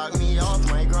you're,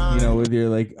 you know, with your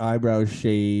like eyebrows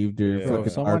shaved or fucking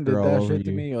someone did all that over shit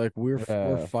to you. me, like we're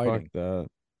fighting that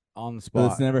on the So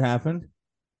spot. it's never happened.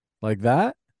 Like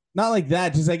that? Not like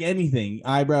that, just like anything.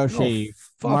 Eyebrow shave,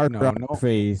 Fuck marker no, on no, your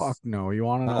face. fuck no. You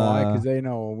want to know why? Because they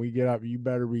know when we get up, you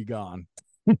better be gone.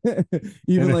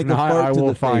 Even And like if a not, fart I to will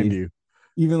the find face. you.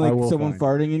 Even I like will someone find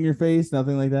farting in your face,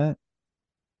 nothing like that.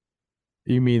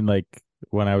 You mean like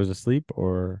when I was asleep,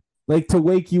 or Like to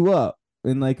wake you up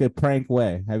in like a prank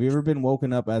way. Have you ever been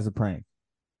woken up as a prank?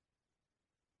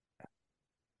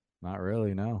 Not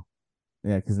really, no.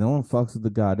 Yeah, because no one fucks with the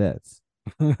godettes.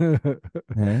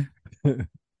 Okay? That's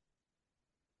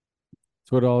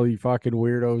what all you fucking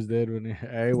weirdos did when you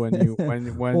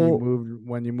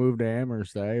when you moved to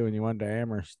Amherst, when you went to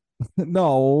Amherst.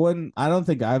 No, when I don't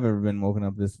think I've ever been woken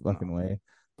up this fucking way.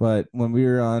 But when we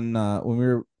were on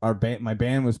my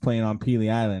band was playing on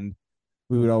Peely Island,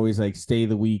 we would always like stay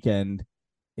the weekend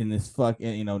in this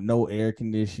fucking, no air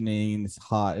conditioning, it's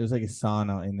hot. It was like a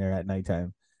sauna in there at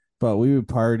nighttime. But we would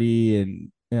party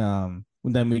and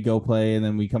then we go play and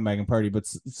then we come back and party. But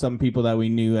some people that we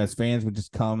knew as fans would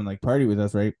just come and like party with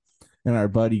us, right? And our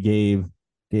buddy Gabe,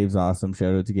 Gabe's awesome.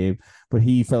 Shout out to Gabe. But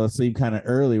he fell asleep kind of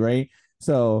early, right?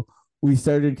 So we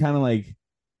started kind of like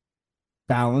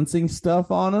balancing stuff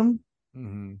on him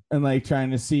and like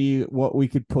trying to see what we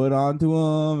could put onto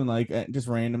him and like just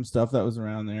random stuff that was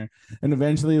around there. And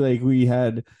eventually, like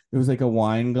it was like a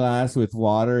wine glass with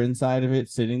water inside of it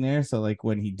sitting there. So like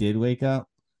when he did wake up,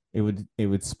 it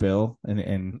would spill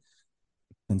and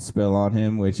spill on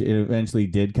him, which it eventually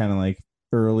did kind of like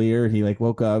earlier. He like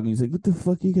woke up and he's like, "What the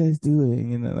fuck are you guys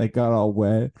doing?" And it like got all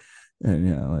wet. And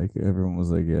yeah, like everyone was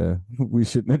like, "Yeah, we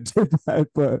shouldn't have did that,"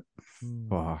 but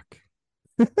fuck.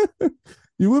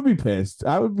 You would be pissed.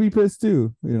 I would be pissed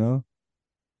too, you know.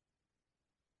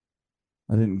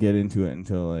 I didn't get into it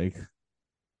until like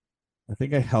I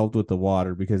think I helped with the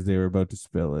water because they were about to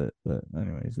spill it. But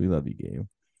anyways, we love you, Gabe.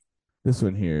 This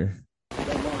one here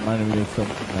reminded me of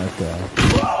something that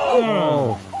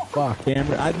oh fuck.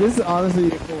 Camera. This is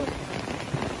honestly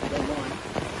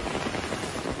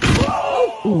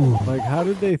like, how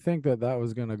did they think that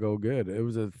was gonna go good? It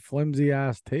was a flimsy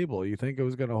ass table. You think it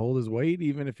was gonna hold his weight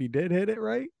even if he did hit it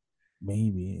right?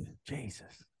 Maybe.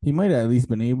 Jesus. He might have at least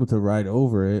been able to ride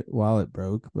over it while it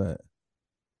broke, but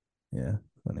yeah,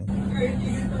 funny.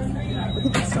 Look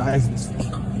at the size of this.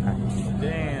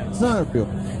 Damn. It's not real.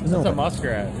 That's a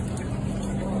muskrat.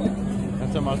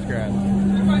 That's a muskrat.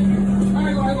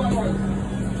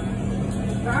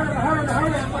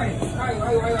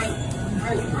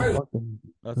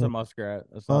 That's a muskrat.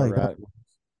 That's not a rat.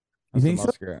 You think a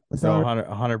muskrat. So? No,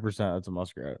 100%. That's a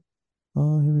muskrat.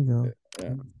 Oh, here we go.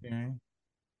 Yeah.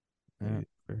 Yeah.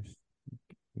 First.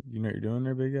 You know what you're doing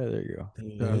there, big guy? There you go.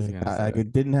 I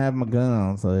didn't have my gun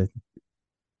on, so.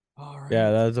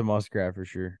 Yeah, that's a muskrat for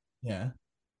sure. Yeah.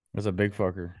 That's a big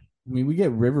fucker. I mean, we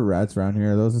get river rats around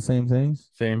here. Are those the same things?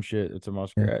 Same shit. It's a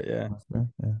muskrat. Yeah. Muskrat,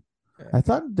 yeah. I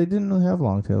thought they didn't really have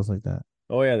long tails like that.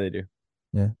 Oh yeah, they do.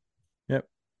 Yeah. Yep.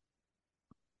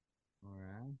 All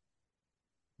right.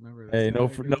 Remember this Hey, no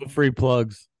free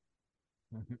plugs.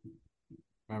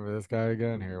 Remember this guy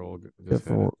again? Here, we'll just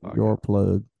for your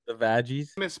plug. The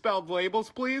veggies. Misspelled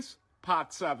labels, please.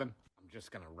 Pot 7. I'm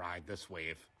just gonna ride this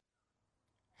wave.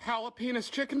 Jalapenos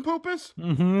chicken poopers?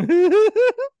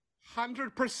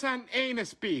 100%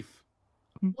 anus beef.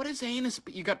 What is anus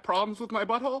beef? You got problems with my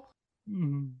butthole?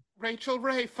 Rachel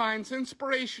Ray finds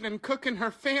inspiration in cooking her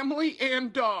family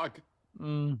and dog.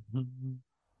 Your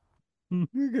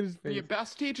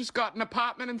bestie just got an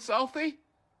apartment in Southie?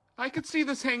 I could see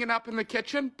this hanging up in the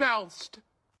kitchen. Belst.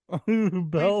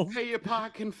 Belst. Pay your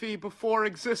parking fee before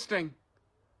existing.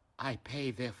 I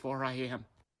pay, therefore I am.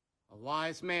 A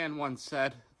wise man once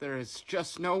said, there is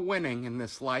just no winning in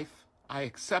this life. I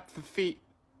accept the feat.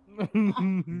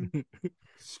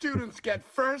 Students get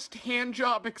first hand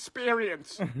job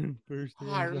experience.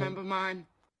 I remember mine.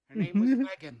 Her name was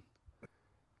Megan.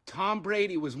 Tom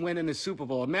Brady was winning a Super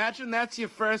Bowl. Imagine that's your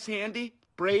first handy.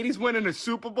 Brady's winning a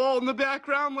Super Bowl in the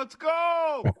background. Let's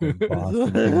go!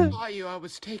 I saw you. I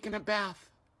was taking a bath.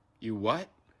 You what?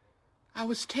 I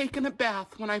was taking a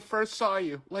bath when I first saw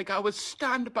you. Like I was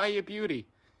stunned by your beauty.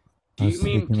 Do you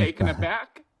mean taking a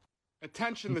back?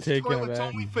 Attention, this toilet's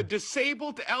only for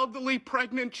disabled, elderly,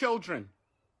 pregnant children.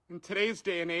 In today's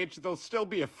day and age, there'll still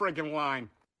be a friggin' line.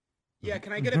 Yeah,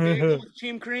 can I get a bagel with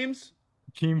cheam creams?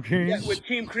 Cheam creams? Yeah, with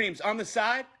cheam creams. On the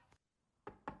side?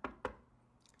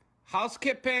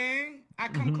 Housekeeping. I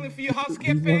come clear for you,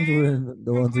 housekeeping. These ones were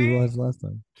the ones we watched last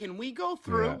time. Can we go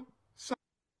through some...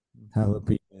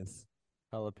 Jalapenos.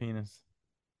 Jalapenos.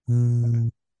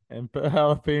 And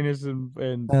jalapenos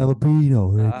and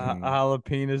jalapeno.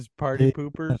 Jalapenos party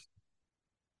poopers.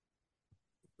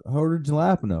 I ordered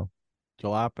jalapeno.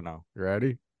 Jalapeno. You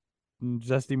ready?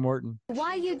 Zesty Morton.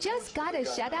 Why you just gotta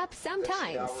shut up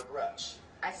sometimes.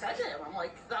 I said to him, I'm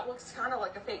like, that looks kind of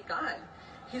like a fake gun.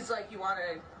 He's like, you want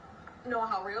to know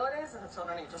how real it is? And so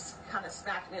then he just kind of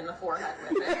smacked me in the forehead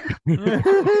with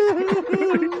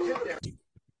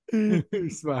it. He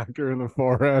smacked her in the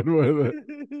forehead with it.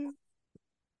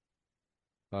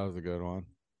 That was a good one.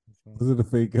 Was it a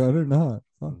fake gun or not?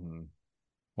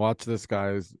 Watch this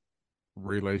guy's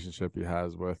relationship he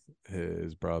has with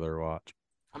his brother. Watch.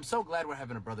 I'm so glad we're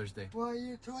having a Brother's Day. Well,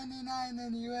 you're 29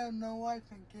 and you have no wife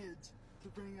and kids to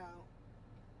bring out.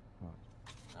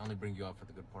 I only bring you out for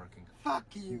the good parking. Fuck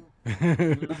you.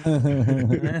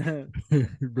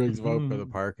 He brings him out for the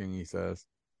parking, he says.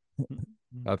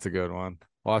 That's a good one.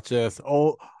 Watch this.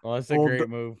 Oh, that's a great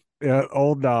move. Yeah,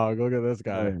 old dog. Look at this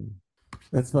guy.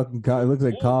 That's fucking. It looks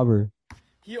like Cobber.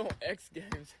 He on X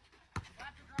Games.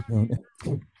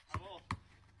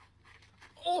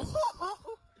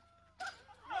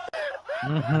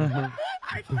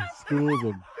 Schools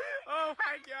him. Oh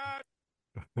my god.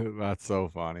 That's so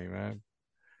funny, man.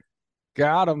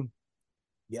 Got him.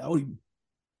 Yeah,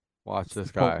 watch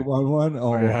this guy. Pokemon one.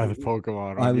 Oh yeah, the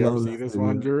Pokemon one. I You ever love see this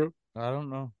one, video. Drew? I don't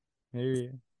know.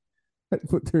 Maybe.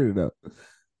 Turn it up.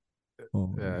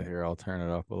 Oh, yeah, here I'll turn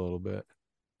it up a little bit.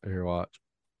 Here, watch.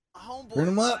 Homeboy Turn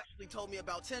 'em up. actually told me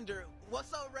about Tinder.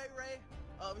 What's up, Ray Ray?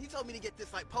 He told me to get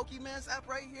this like Pokemon's app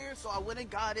right here, so I went and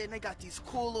got it. And they got these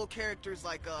cool little characters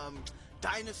like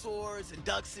dinosaurs and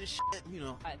ducks and shit. You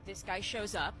know. This guy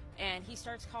shows up and he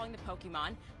starts calling the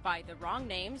Pokemon by the wrong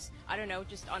names. I don't know,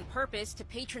 just on purpose to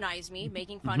patronize me,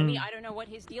 making fun of me. I don't know what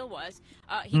his deal was.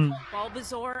 He called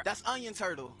Bulbasaur. That's Onion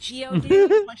Turtle.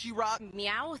 Geodude. Punchy Rock.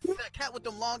 Meowth. That cat with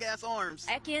them long ass arms.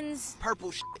 Ekans. Purple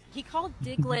shit. He called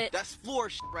Diglett. That's floor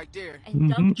shit right there.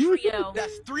 And Dugtrio.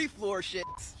 That's 3 floor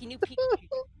shits. He knew Pikachu.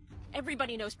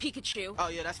 Everybody knows Pikachu. Oh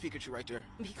yeah, that's Pikachu right there.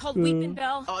 He called Weeping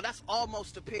Bell. Oh, that's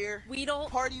almost a pair. Weedle.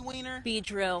 Party Wiener.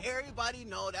 Beedrill. Everybody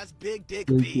know that's Big Dick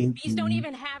B. Bees don't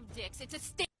even have dicks. It's a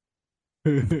stick.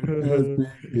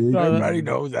 Everybody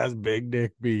knows that's Big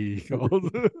Dick B.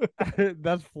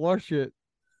 That's floor shit.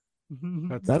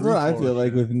 That's what I feel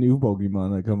like with new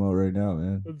Pokemon that come out right now,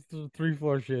 man. It's 3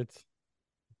 floor shits.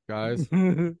 Guys,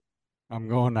 I'm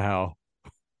going to hell.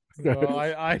 Well,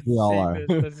 I We all are.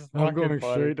 this is I'm going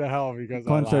funny. straight to hell because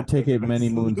Punched our ticket many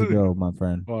moons ago, my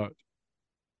friend. What?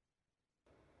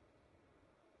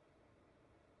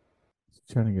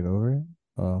 Trying to get over it?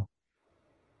 Oh.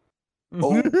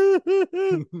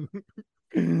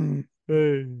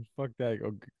 Hey, fuck that.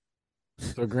 Okay.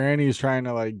 So Granny's trying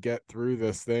to like get through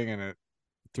this thing and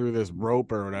through this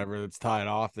rope or whatever that's tied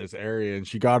off this area, and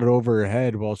she got it over her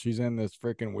head while she's in this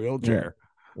freaking wheelchair.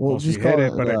 Well, she just hit call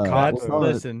it, but it caught.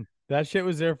 Listen, that shit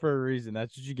was there for a reason.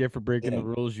 That's what you get for breaking the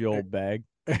rules, you old bag.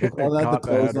 Call that the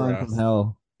clothesline from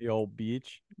hell. The old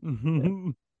beach.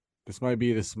 This might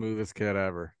be the smoothest kid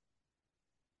ever.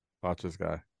 Watch this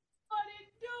guy. What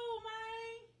it do,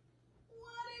 man?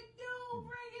 What it do?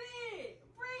 Bring it in.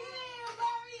 Bring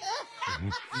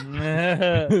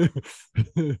it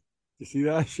in, baby. You see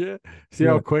that shit? See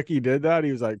how quick he did that?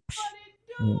 He was like, What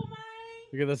it do, man?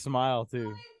 Look at the smile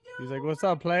too. He's like, "What's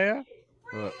up, player?"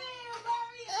 What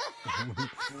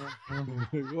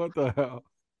the hell?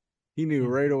 He knew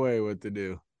right away what to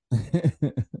do.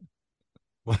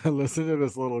 Listen to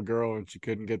this little girl, and she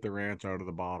couldn't get the ranch out of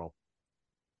the bottle.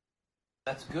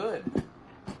 That's good.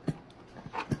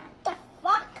 The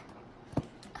fuck?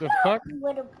 The fuck? You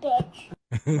little bitch.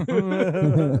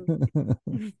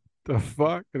 The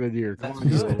fuck? And then you That's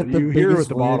you hear with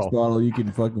the bottle. You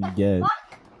can fucking get.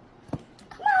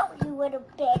 Come out, you little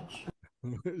bitch.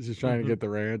 She's trying to get the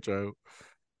ranch out.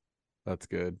 That's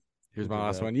good. Here's my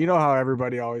last one. You know how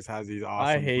everybody always has these awesome.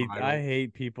 I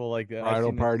hate people like that.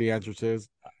 Bridal party entrances.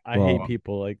 I hate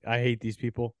people I hate these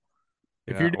people.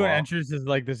 If Yeah, you're doing well- entrances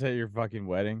like this at your fucking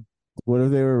wedding, What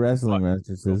if they were wrestling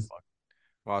entrances?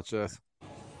 Watch this.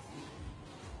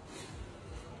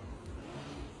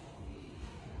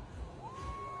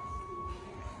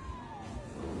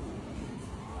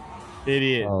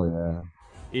 idiot, Oh yeah.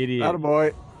 idiot,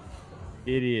 Attaboy.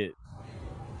 idiot.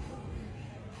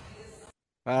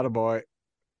 Attaboy.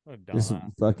 What a Just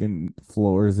dumbass. fucking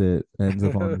floors it. Ends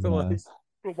up on his Like, ass.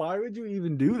 why would you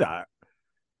even do that?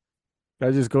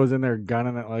 Guy just goes in there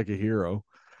gunning it like a hero.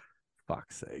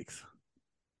 Fuck's sakes.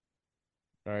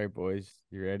 All right, boys,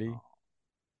 you ready?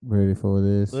 Ready for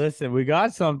this? Listen, we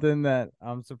got something that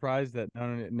I'm surprised that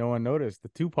no one noticed. The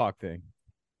Tupac thing.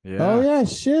 Yeah. Oh yeah,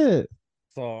 shit.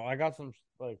 So I got some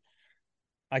like,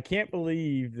 I can't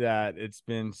believe that it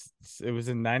was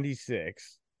in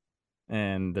 '96,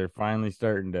 and they're finally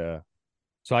starting to.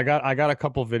 So I got a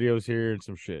couple videos here and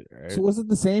some shit. Right? So was it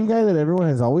the same guy that everyone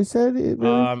has always said? It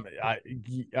really?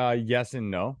 Yes and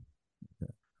no.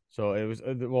 So it was.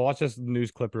 Well, watch this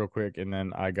news clip real quick, and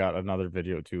then I got another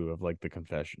video too of like the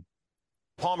confession.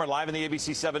 Palmer live in the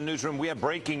ABC 7 newsroom. We have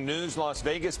breaking news. Las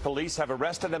Vegas police have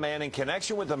arrested a man in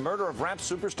connection with the murder of rap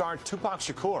superstar Tupac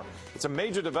Shakur. It's a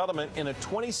major development in a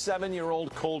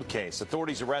 27-year-old cold case.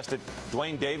 Authorities arrested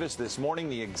Dwayne Davis this morning.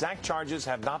 The exact charges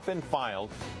have not been filed.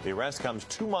 The arrest comes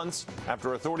 2 months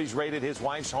after authorities raided his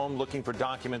wife's home looking for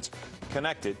documents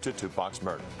connected to Tupac's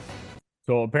murder.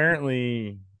 So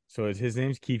apparently, his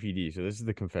name's Keefe D. So this is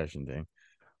the confession thing,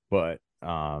 but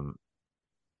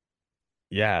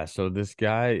yeah. So this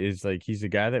guy is like, he's a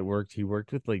guy that worked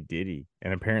with like Diddy,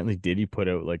 and apparently Diddy put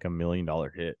out like $1 million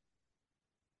hit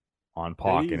on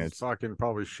Pac, and it's fucking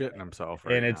probably shitting himself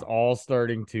right and it's now. all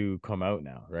starting to come out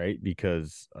now, right?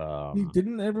 Because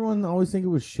Didn't everyone always think it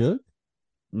was Suge?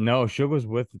 no, Suge was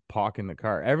with Pac in the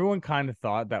car. Everyone kind of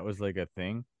thought that was like a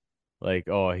thing, like,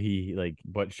 oh, he like,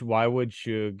 but why would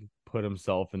Suge put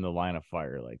himself in the line of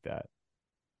fire like that?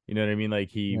 You know what I mean? Like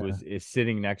he is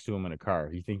sitting next to him in a car.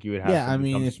 You think you would have? Yeah, I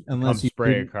mean, unless you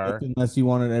spray a car, unless you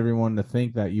wanted everyone to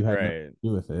think that you had nothing right? to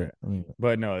do with it. Right. I mean,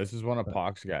 but no, this is one of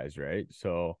Pac's guys, right?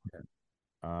 So,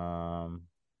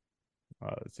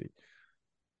 let's see.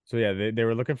 So yeah, they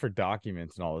were looking for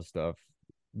documents and all this stuff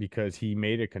because he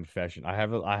made a confession. I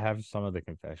have some of the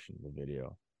confession, the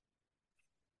video.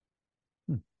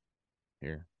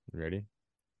 Here, you ready?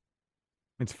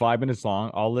 It's 5 minutes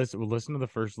long. We'll listen to the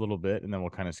first little bit and then we'll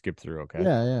kind of skip through, okay?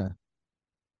 Yeah.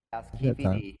 Ask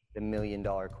KPD the $1 million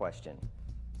question.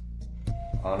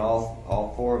 On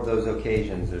all 4 of those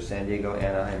occasions, there's San Diego,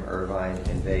 Anaheim, Irvine,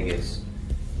 and Vegas.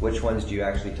 Which ones do you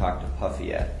actually talk to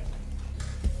Puffy at?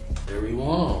 Every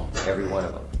one. Every one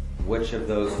of them. Which of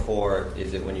those 4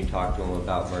 is it when you talk to him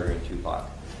about murdering Tupac?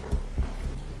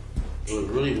 It was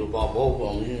really about both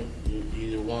of them.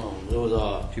 Either one. It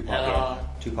was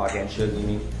Tupac and Suge, you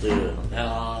mean? Yeah,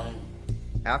 Anaheim.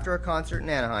 After a concert in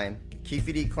Anaheim,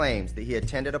 Keefe D claims that he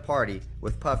attended a party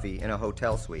with Puffy in a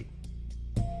hotel suite.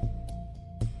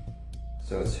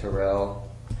 So it's Harrell,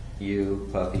 you,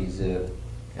 Puffy, Zip,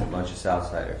 and a bunch of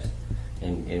Southsiders.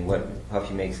 And what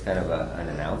Puffy makes kind of an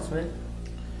announcement?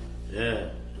 Yeah,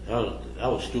 that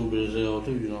was stupid as hell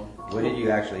too, you know. What did you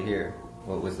actually hear?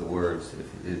 What was the words?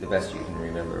 The best you can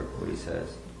remember what he says.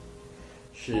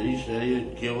 Shit, he said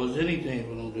he'd give us anything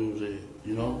for them dudes there,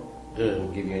 you know? Yeah.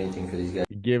 He'll give you anything for these guys.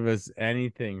 Give us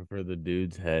anything for the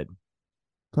dude's head.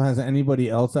 So has anybody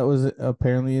else that was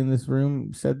apparently in this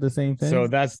room said the same thing? So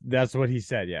that's what he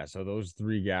said. Yeah. So those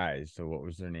 3 guys. So what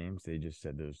was their names? They just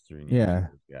said those 3 names. Yeah.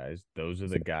 Guys. Those are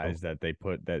the guys that they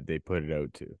put it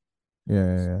out to.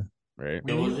 Yeah. Right.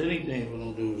 There was anything for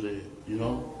them dudes there, you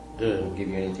know? Yeah. He'll give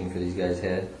you anything for these guys'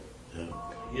 head.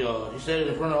 Yeah. He said it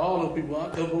in front of all the people. I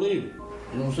couldn't believe it.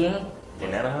 You know what I'm saying?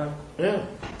 In Anaheim? Yeah.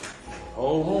 A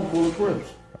whole room full of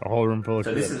Crips. A whole room full of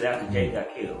Crips. So this is after Jay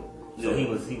got killed. So Yeah.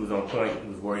 he was on point. He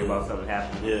was worried about something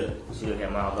happening. Yeah. Suge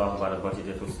got mouthed off about a bunch of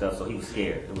different stuff, so he was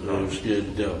scared. He was scared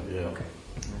to death. Yeah.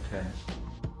 Okay.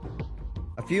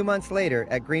 A few months later,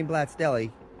 at Greenblatt's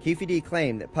Deli, Keefe D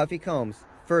claimed that Puffy Combs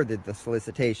furthered the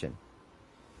solicitation.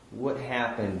 What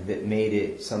happened that made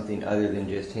it something other than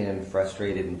just him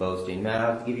frustrated and boasting? Man, I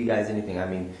don't have to give you guys anything. I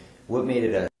mean, what made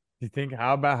it a... You think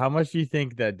how much do you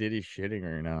think that Diddy's shitting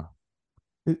right now?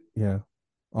 Yeah.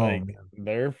 Like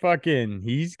they're fucking.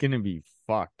 He's gonna be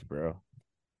fucked, bro.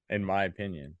 In my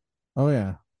opinion. Oh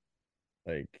yeah.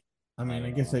 Like. I mean, I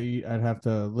guess I'd have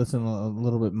to listen a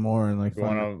little bit more and like.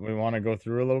 We want to go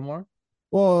through a little more.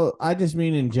 Well, I just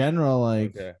mean in general,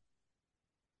 like. Okay.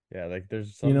 Yeah, like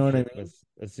there's some. You know what I mean?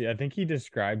 Let's see. I think he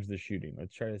describes the shooting.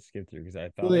 Let's try to skip through because I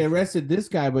thought. Well, they arrested this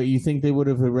guy, but you think they would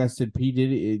have arrested P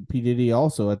Diddy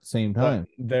also at the same time?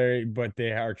 But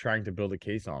they are trying to build a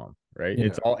case on him, right? Yeah.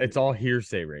 It's all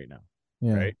hearsay right now,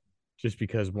 Yeah. right? Just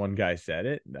because one guy said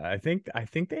it. I think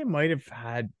they might have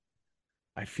had.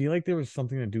 I feel like there was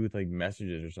something to do with like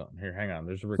messages or something. Here, hang on.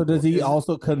 There's a So does he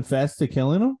also confess to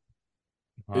killing him?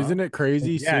 Isn't it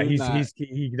crazy? Yeah, soon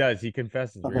he does. He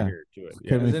confesses right here to it.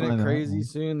 Yeah. Isn't it crazy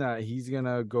soon that he's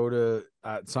gonna go to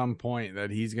at some point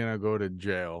that he's gonna go to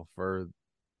jail for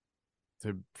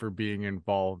being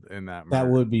involved in that murder?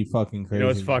 That would be fucking crazy. You know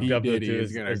what's fucked up though, Diddy too is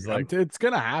is gonna like it's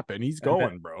gonna happen. He's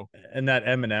going, bro. And that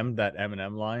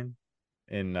Eminem line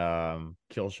in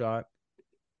Kill Shot,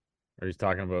 where he's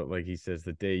talking about like he says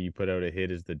the day you put out a hit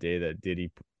is the day that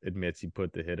Diddy admits he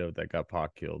put the hit out that got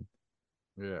Pac killed.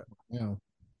 Yeah. Yeah.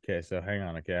 Okay, so hang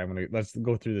on. Okay, let's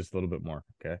go through this a little bit more.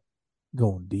 Okay.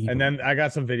 Going deep. And then I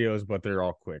got some videos, but they're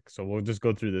all quick. So we'll just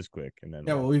go through this quick and then.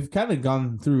 Yeah, well, we've kind of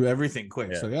gone through everything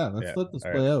quick. So let's let this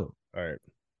play out. All right.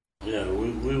 Yeah,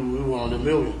 we wanted $1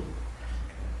 million.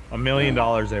 $1 million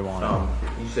they want.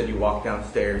 You said you walked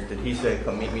downstairs. Did he say,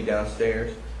 come meet me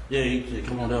downstairs? Yeah, he said,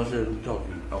 come on downstairs and talk to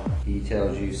you. Oh. He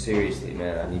tells you, seriously,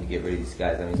 man, I need to get rid of these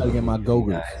guys. I need to get my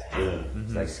go-gurts. Yeah.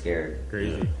 It's like scared.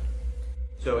 Crazy.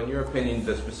 So in your opinion,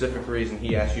 the specific reason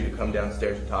he asked you to come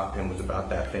downstairs and talk to him was about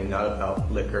that thing, not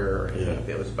about liquor or anything.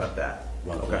 It was about that.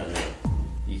 Okay.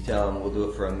 You tell him we'll do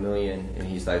it for $1 million, and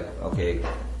he's like, okay,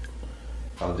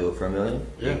 I'll do it for $1 million.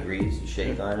 He agrees. You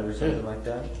shake on it or something like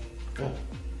that. Yeah.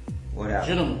 What happened?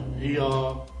 Gentleman, he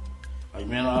like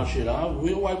man,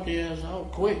 we'll wipe the ass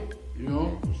out quick. You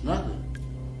know, it's nothing.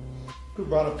 Who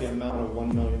brought up the amount of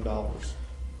 $1 million?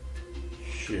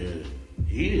 Shit,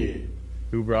 he did.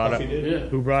 Who brought up? Yeah.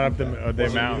 Who brought up the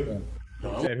amount?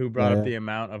 No. Said who brought up the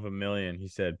amount of $1 million? He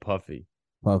said Puffy.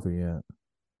 Puffy, yeah.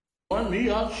 Wasn't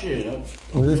me, shit.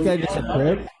 Was this guy just a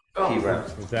crip?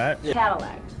 Was that?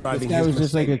 Cadillac. This guy was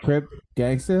just like a crip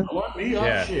gangster. Wasn't me,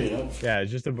 Yeah. shit. Yeah,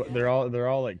 it's just they're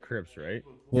all like Crips, right?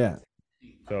 Yeah.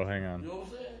 So hang on. You know what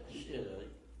I'm saying? Shit.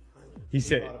 He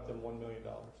said brought up them $1 million.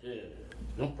 Yeah.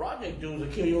 Them project dudes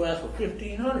will kill your ass for $1,500.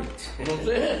 You know what I'm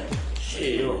saying?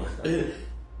 Shit.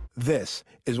 This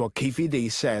is what Keefe D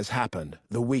says happened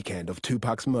the weekend of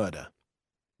Tupac's murder.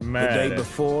 The day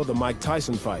before the Mike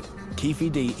Tyson fight,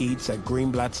 Keefe D eats at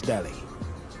Greenblatt's Deli.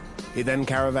 He then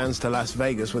caravans to Las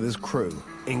Vegas with his crew,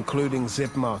 including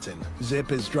Zip Martin.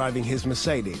 Zip is driving his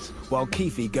Mercedes, while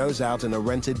Keefe goes out in a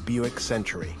rented Buick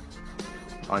Century.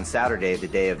 On Saturday, the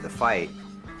day of the fight,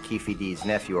 Keefe D's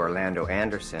nephew Orlando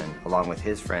Anderson, along with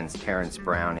his friends Terrence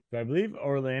Brown. I believe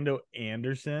Orlando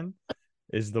Anderson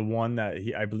is the one that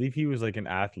I believe he was like an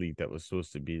athlete that was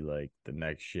supposed to be like the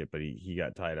next shit, but he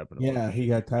got tied up in a he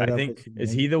got tied up. I think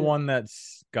is he the one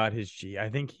that's got his I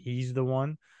think he's the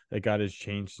one that got his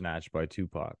chain snatched by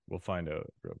Tupac. We'll find out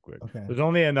real quick. Okay. There's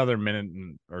only another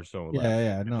minute or so left.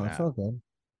 Yeah, no, it's all good.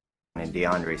 And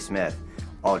DeAndre Smith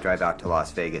all drive out to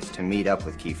Las Vegas to meet up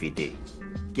with Keefe D.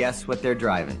 Guess what they're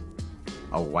driving?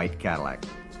 A white Cadillac.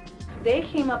 They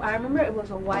came up, I remember it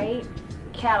was a white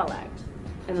Cadillac.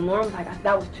 And the Lauren was like,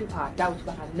 that was Tupac. That was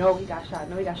Tupac. I know he got shot.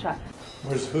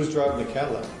 Who's driving the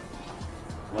Cadillac?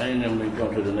 Wayne and them, they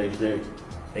come to the next day.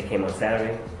 They came on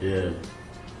Saturday? Yeah.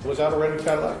 Was that a rented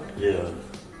Cadillac? Yeah.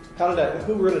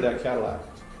 Who rented that Cadillac?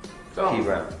 T.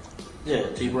 Brown. Yeah,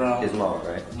 T. Brown. His mom,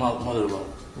 right? Mother-in-law.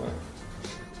 Right.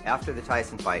 After the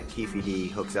Tyson fight, Keefe D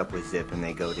hooks up with Zip and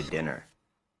they go to dinner.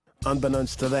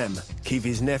 Unbeknownst to them,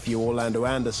 Keefe's nephew Orlando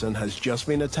Anderson has just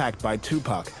been attacked by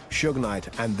Tupac, Suge Knight,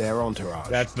 and their entourage.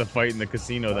 That's the fight in the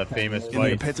casino, that famous In fight.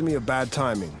 the epitome of bad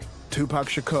timing, Tupac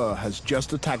Shakur has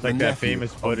just attacked Like the that nephew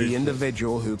famous of footage. the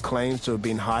individual who claims to have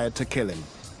been hired to kill him.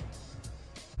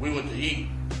 We went to eat.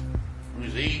 We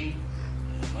was eating.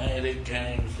 Man, they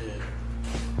came and said,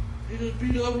 he just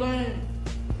beat up Lane.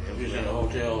 And we was in the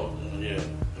hotel, yeah,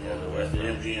 at the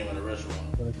MGM and the restaurant.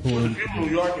 Well, the few New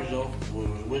Yorkers, though,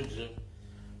 was with them.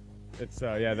 It's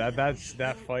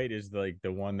that fight is like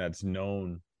the one that's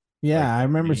known. Yeah, like, I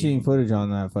remember seeing footage on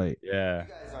that fight. Yeah,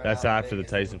 that's after the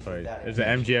Tyson fight. It's the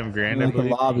MGM Grand, I Like the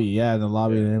believe. lobby, yeah, the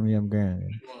lobby of the MGM Grand.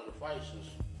 One of the fights is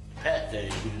Pat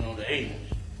days, you know, the 80s.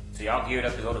 So y'all geared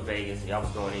up to go to Vegas, and y'all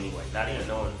was going anyway, not even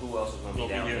knowing who else was going to be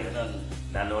down there.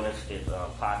 Not knowing if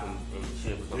Pac and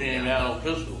shit was going to be down there. We ain't had no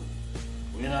pistol.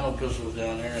 We ain't had no pistols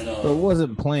down there. And, But it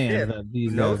wasn't planned that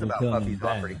these guys were killing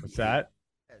him. What's that?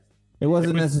 It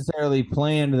wasn't necessarily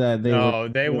planned that they. No,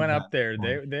 they went up there.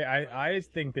 I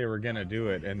think they were gonna do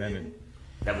it, and then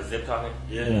that was Zip talking.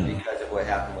 Yeah. Because of what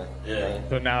happened with. Yeah.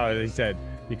 So now they said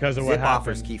because of Zip what happened.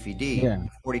 offers Keefe D a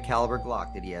 40 caliber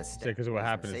Glock that he has. Because of what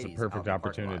happened, it's a perfect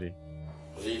opportunity.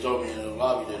 He told me in the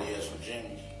lobby that he had some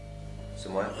Jimmys.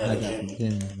 Some what? Had a Jimmy.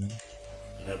 And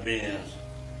that Benz.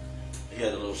 He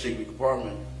had a little secret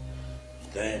compartment.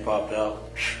 Thing popped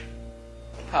out.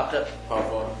 Popped up.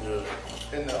 Popped out. Yeah.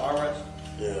 In the armrest?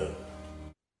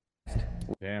 Yeah.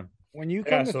 Damn. When you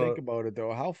come to think about it,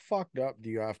 though, how fucked up do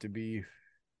you have to be,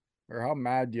 or how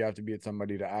mad do you have to be at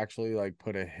somebody to actually like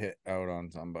put a hit out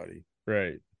on somebody?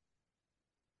 Right.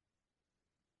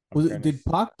 Did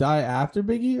Pac die after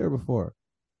Biggie or before?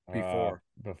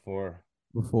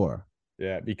 Before.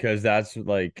 Yeah, because that's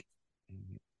like,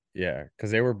 yeah,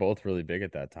 because they were both really big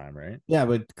at that time, right? Yeah,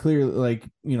 but clearly, like,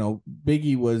 you know,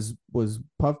 Biggie was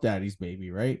Puff Daddy's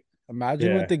baby, right?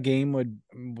 Imagine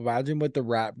what the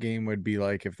rap game would be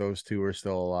like if those two were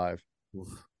still alive.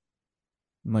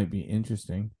 Might be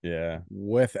interesting. Yeah.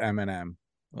 With Eminem.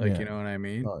 Like, Yeah. you know what I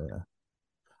mean? Oh, yeah.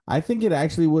 I think it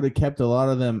actually would have kept a lot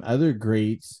of them other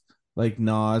greats like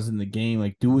Nas in the game,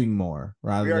 like doing more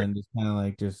rather than just kind of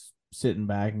like just sitting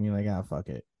back and being like, ah, fuck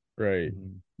it. Right.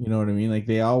 You know what I mean? Like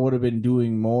they all would have been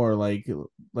doing more like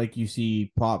you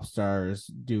see pop stars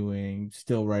doing,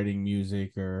 still writing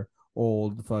music, or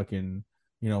old fucking,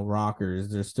 you know, rockers.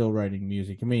 They're still writing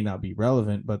music. It may not be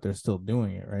relevant, but they're still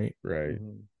doing it, right? Right.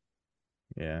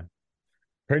 Yeah.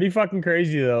 Pretty fucking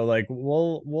crazy though. Like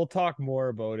we'll talk more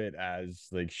about it as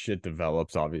like shit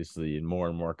develops, obviously, and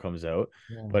more comes out.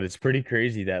 Yeah. But it's pretty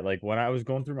crazy that like when I was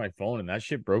going through my phone and that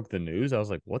shit broke the news, I was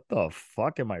like, what the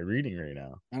fuck am I reading right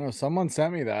now? I know someone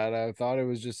sent me that. I thought it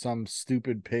was just some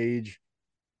stupid page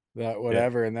that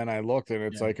whatever, and then I looked and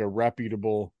it's like a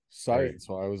reputable site. Right.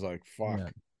 So I was like, fuck. Yeah.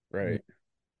 Right.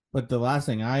 But the last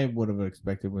thing I would have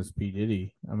expected was P.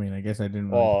 Diddy. I mean, I guess I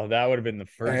didn't. Oh, that would have been the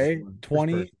first. Hey, one.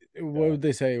 20. What would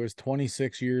they say? It was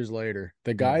 26 years later.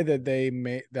 The guy that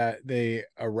they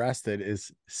arrested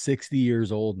is 60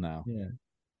 years old now. Yeah.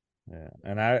 Yeah.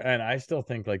 And I still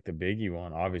think like the Biggie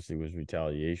one obviously was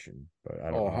retaliation, but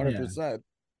I don't know. 100%.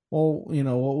 Well, you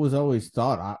know, what was always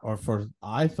thought,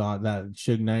 I thought that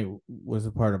Suge Knight was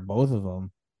a part of both of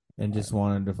them and just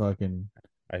wanted to fucking.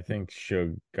 I think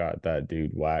Suge got that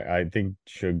dude whack. I think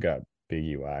Suge got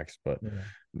Biggie wax. But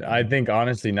I think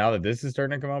honestly, now that this is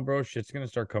starting to come out, bro, shit's gonna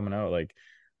start coming out. Like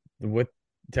with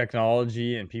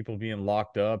technology and people being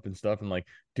locked up and stuff, and like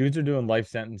dudes are doing life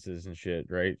sentences and shit,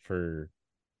 right? For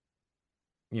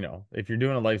if you're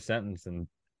doing a life sentence and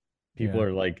people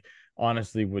are like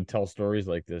honestly would tell stories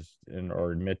like this and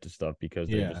or admit to stuff because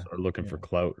they just are looking for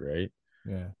clout, right?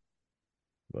 Yeah.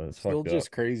 But it's still fucked just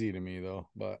up. crazy to me though.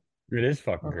 But It is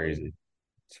fucking crazy.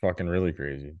 It's fucking really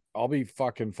crazy. I'll be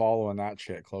fucking following that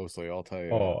shit closely. I'll tell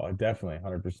you. Oh, definitely,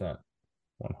 100%,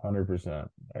 100%.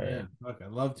 All right. Fuck, I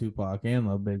love Tupac and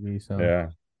love Biggie. So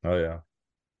Yeah. Oh yeah.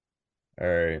 All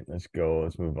right, let's go.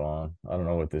 Let's move on. I don't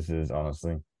know what this is,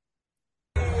 honestly.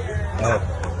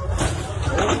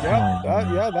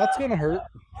 That's gonna hurt.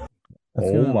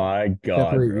 My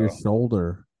god, separate bro. your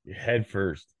shoulder, your head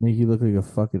first, make you look like a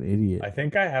fucking idiot. I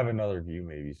think I have another view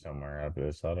maybe somewhere of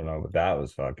this. I don't know, but that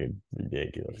was fucking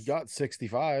ridiculous. He got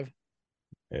 65.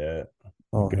 Yeah.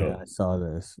 Oh yeah, I saw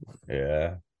this.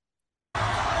 Yeah.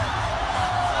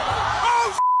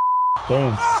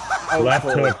 Boom. Left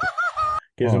hook.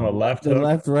 Gives him a left hook. The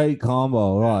left-right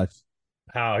combo. Watch.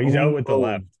 How he's out with the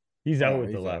left. He's out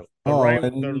with the left. The right,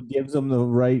 and then he gives him the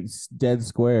right dead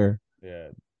square. Yeah.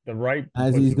 The right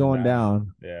as he's going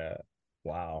down. Yeah.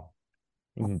 Wow.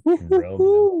 He drilled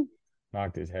him.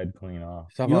 Knocked his head clean off.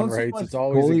 Someone writes, it's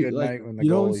always a good night when the goalies You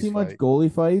don't see much fight.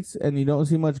 goalie fights, and you don't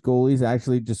see much goalies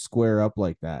actually just square up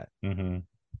like that. Mm-hmm.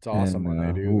 It's awesome when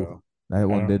they do, though. That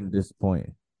one didn't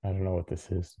disappoint. I don't know what this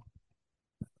is.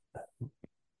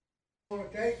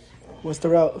 Okay. What's the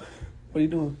route? What are you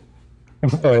doing?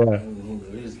 Oh, yeah.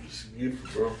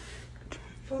 Bro.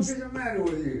 What is the matter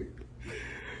with you?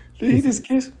 Did he just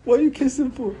kiss? What are you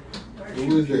kissing for?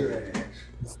 Who is that?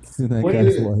 What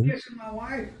is it? Kissing my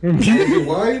wife. Your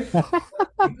wife?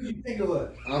 What do you think it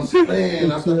was? I'm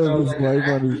saying, I thought that was his wife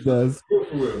on his desk.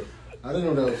 I didn't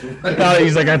know that was.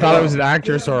 I thought it was an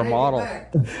actress or a model.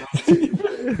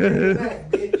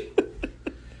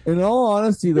 In all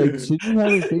honesty, like, shouldn't you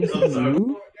have it facing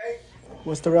you?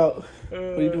 What's the route? What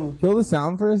are you doing? Kill the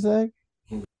sound for a sec.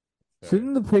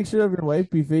 Shouldn't the picture of your wife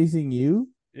be facing you?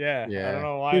 Yeah. I don't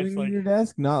know why Sitting it's like in your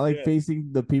desk, not like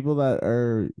facing the people that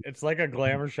are. it's like a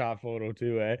glamour shot photo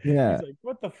too, eh? Yeah. He's like,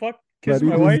 what the fuck? Kiss But he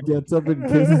my just wife? gets up and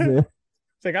kisses it.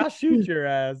 It's like, I'll shoot your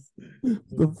ass.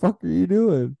 The fuck are you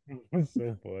doing? That's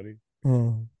so funny.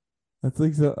 Oh, that's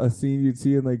like a scene you'd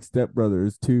see in like Step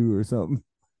Brothers 2 or something.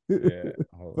 Yeah.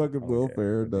 Fucking Will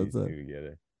Ferrell does that.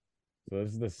 Together. So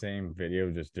this is the same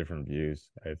video, just different views,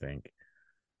 I think.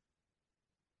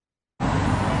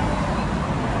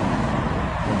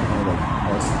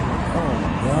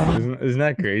 Isn't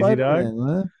that crazy, Spider-Man, dog?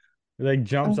 man. It, like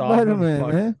jumps That's off of Spider-Man,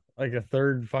 man. like a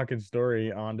third fucking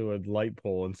story onto a light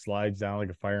pole and slides down like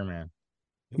a fireman.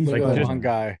 He's Look like at just one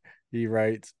guy. He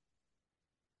writes,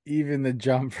 even the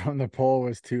jump from the pole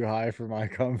was too high for my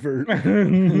comfort.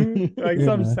 Like what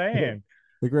I'm saying.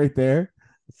 Like right there.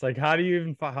 It's like, how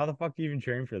the fuck do you even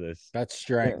train for this? That's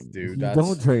strength, dude. You That's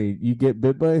don't train. You get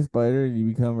bit by a spider and you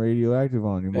become radioactive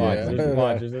on your Watch, body.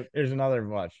 watch. There's another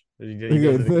watch. He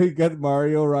He got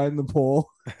Mario riding the pole.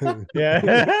 Yeah.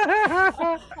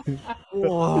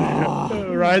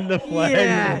 Riding the flag.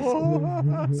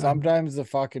 Yes. Sometimes the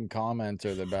fucking comments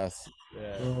are the best.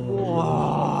 Yeah.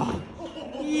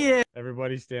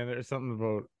 Everybody's standing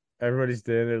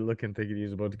there looking, thinking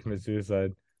he's about to commit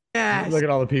suicide. Yes. Look at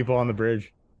all the people on the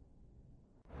bridge.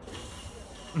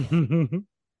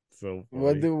 So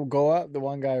What do go up? The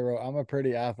one guy wrote, I'm a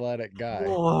pretty athletic guy.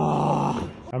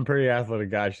 I'm pretty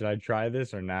athletic guy. Should I try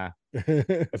this or nah?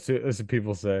 That's what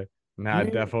people say. Nah,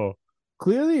 defo.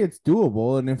 Clearly it's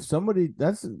doable, and if somebody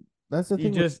that's the thing. You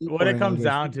just what it comes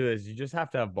down to is you just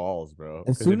have to have balls, bro.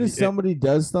 As soon as somebody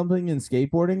does something in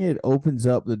skateboarding, it opens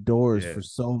up the doors for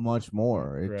so much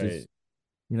more. It just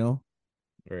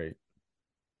Right.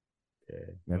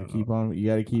 Okay. You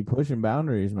gotta keep pushing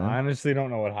boundaries, man. I honestly don't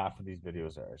know what half of these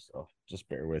videos are, so just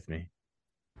bear with me.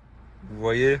 Vous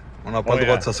voyez, on n'a pas le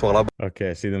droit de s'asseoir là-bas.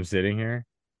 Okay, see them sitting here?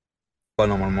 Pas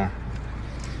normalement.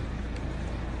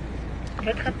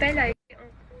 Votre appel a été...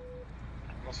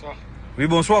 Bonsoir. Oui,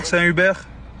 bonsoir, c'est un Uber.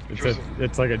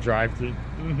 It's like a drive-through.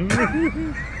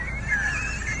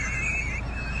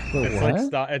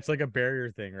 It's like a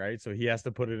barrier thing, right? So he has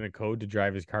to put in a code to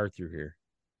drive his car through here.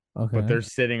 Okay. But they're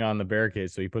sitting on the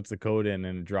barricade, so he puts the code in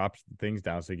and drops the things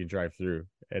down so he can drive through.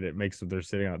 And it makes them they're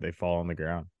sitting on it, they fall on the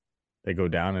ground. They go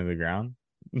down in the ground.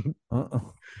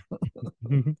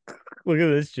 Look at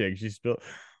this chick. She spilled.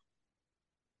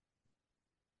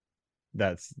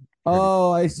 That's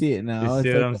I see it now. You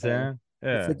see what I'm saying?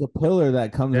 Yeah. It's like a pillar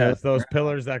that comes out. It's those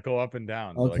pillars that go up and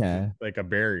down. Okay. Like a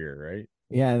barrier, right?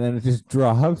 Yeah, and then it just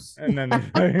drops. And then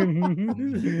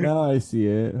now I see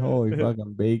it. Holy fuck,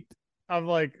 I'm baked. I'm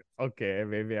like, okay,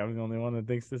 maybe I'm the only one that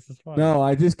thinks this is funny. No,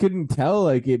 I just couldn't tell.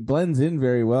 Like it blends in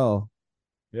very well.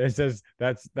 It says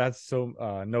that's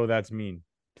so no, that's mean.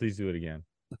 Please do it again.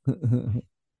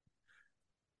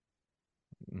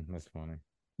 That's funny.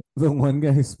 The one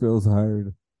guy spills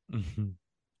hard.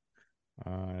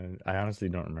 I honestly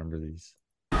don't remember these.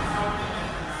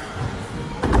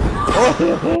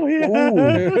 Oh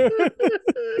yeah.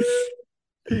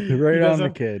 Right on the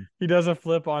kid. He does a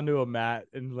flip onto a mat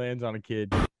and lands on a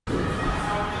kid.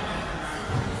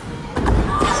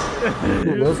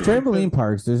 Those trampoline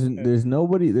parks, there's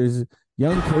nobody, there's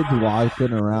young kids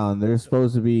walking around. They're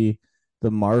supposed to be the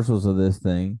marshals of this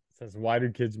thing. It says, why do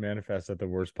kids manifest at the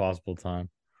worst possible time?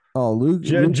 Oh, Luke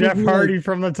Jeff Hardy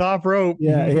from the top rope.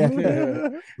 Yeah.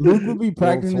 Luke would be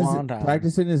practicing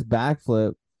his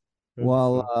backflip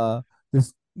while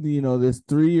this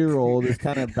 3-year-old is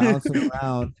kind of bouncing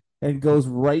around and goes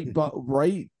right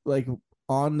like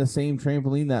on the same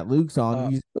trampoline that Luke's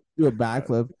on. He's going to do a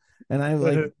backflip, and I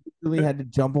like really had to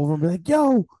jump over and be like,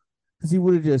 "Yo," because he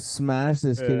would have just smashed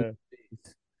this kid in the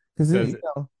face.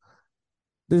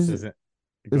 Because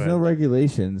there's no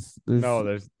regulations. They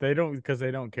don't, because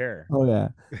they don't care. Oh yeah.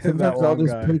 Sometimes I'll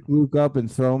just pick Luke up and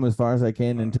throw him as far as I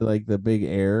can into like the big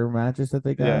air mattress that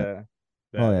they got. Yeah.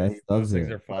 Oh yeah, he loves those things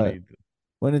it. are funny. But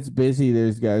when it's busy,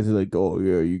 there's guys who are like, "Oh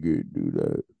yeah, you could do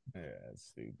that." Yeah, it's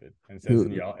stupid. And says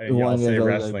y'all say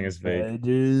wrestling is fake.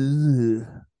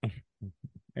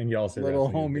 And y'all say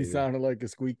little homie sounded like a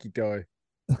squeaky toy.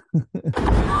 He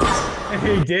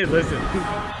did. Listen.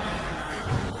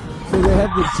 So they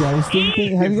have the jousting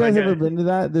thing. Have you guys ever been to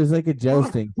that? There's like a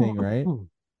jousting thing, right?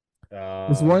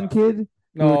 This one kid.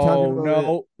 No.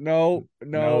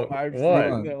 I've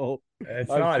seen no. It's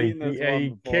not.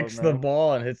 He kicks the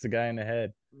ball and hits the guy in the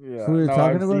head. Yeah, so we were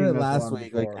talking about it last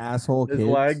week, like asshole kids. His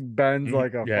leg bends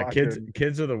like a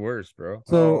kids are the worst, bro.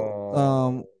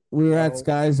 So we were at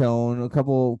Sky Zone a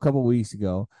couple weeks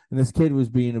ago, and this kid was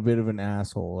being a bit of an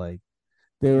asshole. Like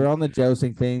they were on the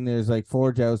jousting thing. There's like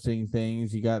 4 jousting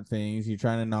things. You got things. You're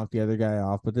trying to knock the other guy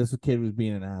off, but this kid was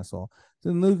being an asshole.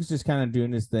 So Luke's just kind of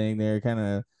doing his thing there, kind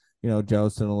of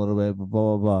jousting a little bit, blah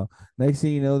blah blah. Next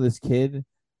thing you know, this kid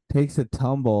takes a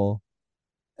tumble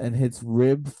and hits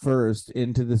rib first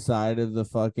into the side of the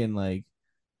fucking like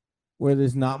where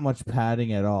there's not much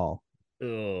padding at all.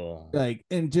 Ugh. Like,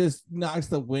 and just knocks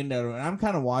the wind out of it. I'm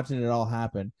kind of watching it all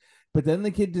happen. But then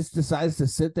the kid just decides to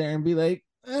sit there and be like,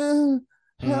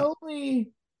 help me.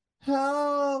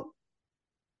 Help.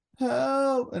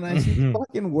 And I see the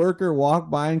fucking worker walk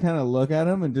by and kind of look at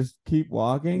him and just keep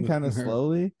walking kind of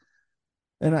slowly.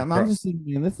 And I'm just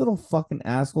thinking, man, this little fucking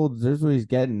asshole deserves what he's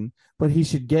getting, but he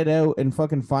should get out and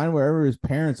fucking find wherever his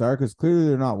parents are, because clearly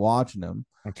they're not watching him.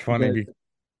 It's funny.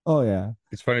 Oh yeah,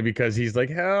 it's funny because he's like,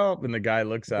 help, and the guy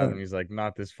looks at him. He's like,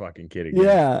 not this fucking kid again.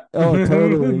 Yeah. Oh,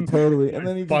 totally. And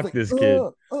then he's fuck like, this kid.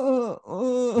 Yeah.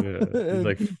 He's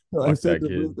like, fuck I said that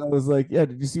kid. Luke, I was like, yeah,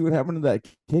 did you see what happened to that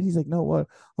kid? He's like, no, what?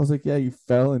 I was like, yeah, he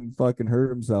fell and fucking hurt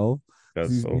himself.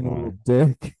 That's so funny. A little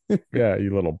dick. Yeah,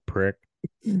 you little prick.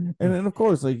 And then of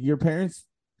course, like your parents.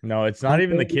 No, it's not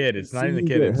even the kid. It's not even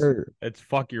the kid. It's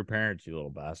fuck your parents, you little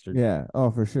bastard. Yeah.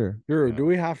 Oh, for sure. Drew, do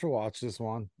we have to watch this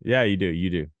one? Yeah, you do. You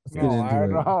do.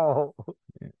 No.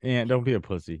 And don't be a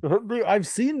pussy. I've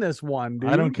seen this one,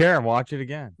 dude. I don't care. Watch it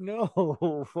again. No,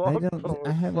 I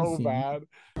haven't so seen bad.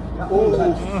 No,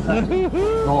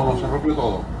 se rompió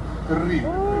todo. Terrible.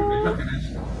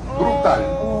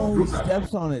 Oh, he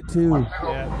steps on it too.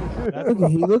 Yeah. Okay,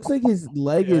 he looks like his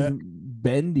leg is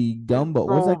bendy. Gumbo.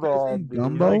 What's that guy's name?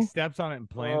 Gumbo? He like steps on it and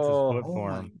plants his foot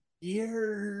for him.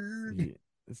 Ear.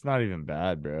 It's not even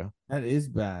bad, bro. That is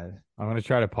bad. I'm gonna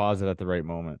try to pause it at the right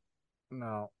moment.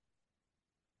 No.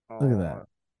 Look at that.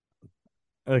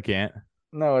 I can't.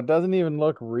 No, it doesn't even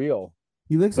look real.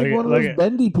 He looks like one of those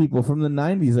bendy people from the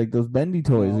 90s, like those bendy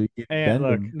toys. And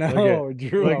look, no,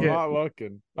 Drew, I'm not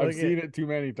looking. I've seen it too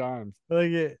many times.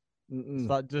 Look at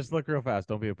just look real fast.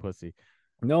 Don't be a pussy.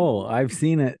 No, I've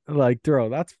seen it. Like, Drew,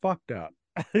 that's fucked up.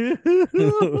 My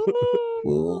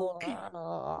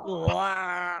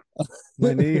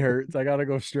knee hurts. I gotta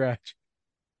go stretch.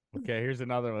 Okay, here's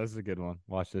another one. This is a good one.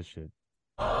 Watch this shit.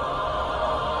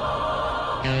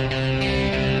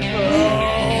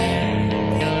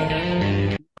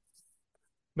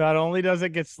 Not only does it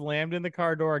get slammed in the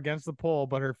car door against the pole,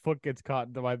 but her foot gets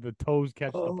caught by the toes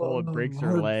catch the pole and breaks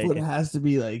her leg. Foot has to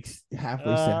be like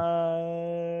halfway set.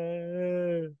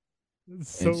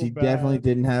 So and she bad. Definitely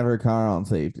didn't have her car on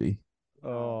safety.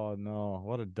 Oh no,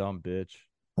 what a dumb bitch.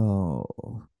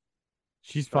 Oh.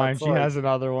 She's fine. She has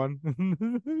another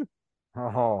one.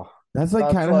 Oh, That's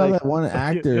like kind of how that one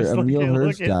actor, Emil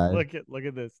Hirsch, died. Look at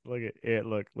this. Look at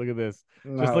this.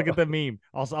 No. Just look at the meme.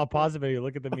 I'll pause the video.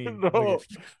 Look at the meme. No,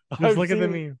 Just look at the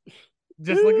meme.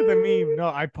 Just look at the meme. No,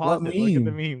 I paused it. Look at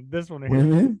the meme. This one here.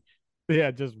 Women?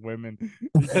 Yeah, just women.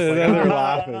 They're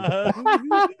laughing.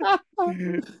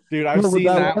 Dude, I've seen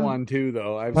that one too,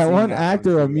 though. I've that seen one that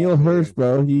actor, one too. Emil Hirsch,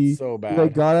 bro. He so bad. He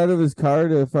like got out of his car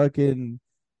to fucking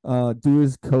do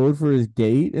his code for his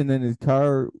gate, and then his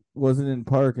car wasn't in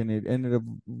park, and it ended up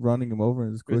running him over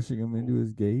and squishing him into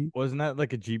his gate. Wasn't that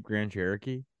like a Jeep Grand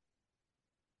Cherokee?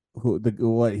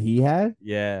 What he had?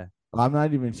 Yeah. I'm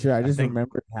not even sure. I just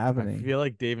remember it happening. I feel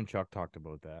like Dave and Chuck talked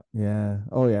about that. Yeah.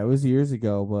 Oh yeah, it was years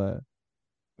ago, but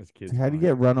how do you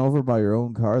get run over by your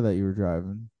own car that you were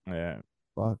driving? Yeah.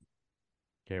 Fuck.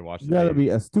 Okay, watch. You gotta be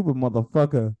a stupid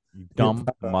motherfucker. You dumb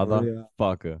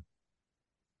motherfucker.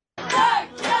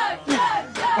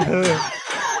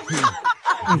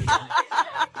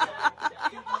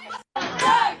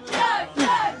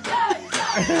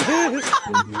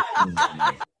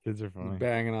 Kids are funny.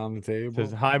 Banging on the table.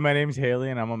 Says, hi, my name's Haley,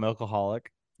 and I'm a milkaholic.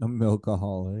 A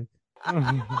milkaholic.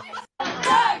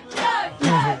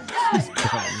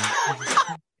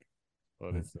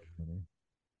 That's so funny.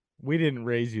 We didn't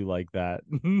raise you like that.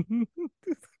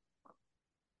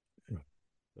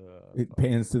 It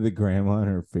pans to the grandma, and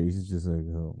her face is just like,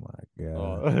 oh my god.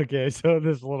 Oh, okay, so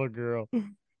this little girl,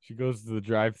 she goes to the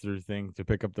drive-through thing to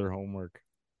pick up their homework.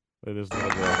 Look at this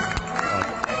little girl.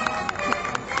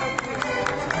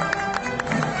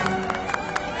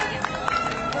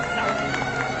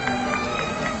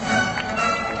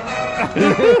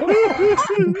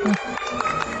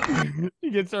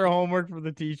 She gets her homework from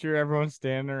the teacher. Everyone's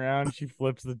standing around. She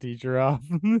flips the teacher off.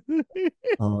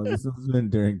 Oh, this has been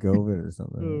during COVID or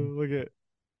something. Oh, look at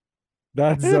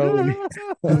that's Zoe.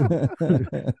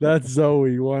 That's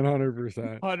Zoe,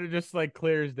 100%. Hunter just like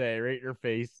clear as day, right in her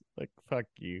face. Like, fuck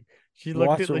you. She looked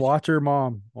watch at her, watch her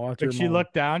mom. Watch her. She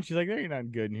looked down. She's like, "There, you're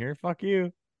not good in here. Fuck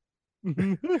you."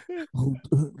 Don't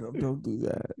do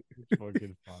that. It's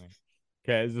fucking funny.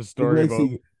 Okay, it's a story about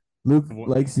Luke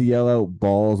likes to yell out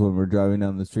balls when we're driving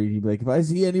down the street. He'd be like, if I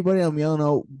see anybody, I'm yelling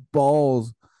out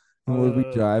balls. And we'll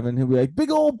be driving. He'll be like,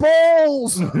 big old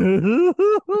balls.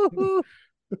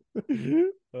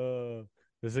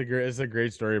 This is a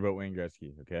great story about Wayne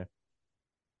Gretzky. Okay,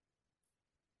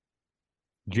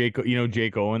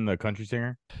 Jake Owen, the country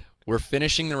singer. We're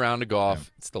finishing the round of golf. Yeah.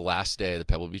 It's the last day of the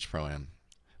Pebble Beach Pro-Am.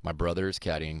 My brother is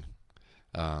caddying.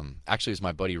 Actually, it was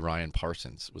my buddy Ryan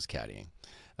Parsons was caddying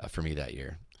for me that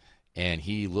year. And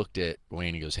he looked at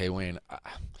Wayne. He goes, "Hey, Wayne,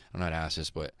 I'm not asked this,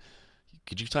 but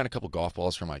could you sign a couple golf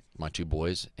balls for my two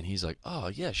boys?" And he's like, "Oh,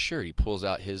 yeah, sure." He pulls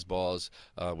out his balls,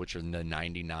 which are the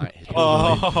 99.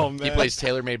 Oh, man. He plays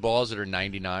TaylorMade balls that are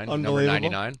 99, number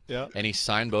 99. Yeah. And he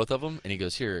signed both of them. And he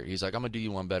goes, "Here." He's like, "I'm going to do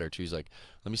you one better, too." He's like,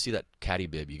 "Let me see that caddy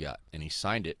bib you got." And he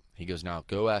signed it. He goes, "Now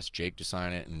go ask Jake to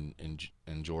sign it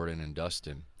and Jordan and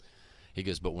Dustin." He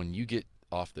goes, "But when you get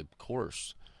off the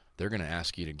course, they're going to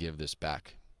ask you to give this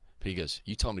back." But he goes,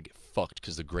 "You tell him to get fucked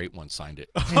because the great one signed it."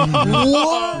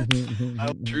 What?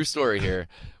 True story here.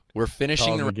 We're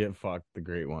finishing the get fucked. The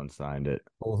great one signed it.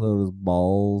 Also, his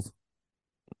balls.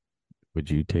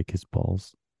 Would you take his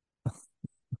balls?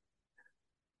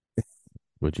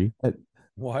 Would you?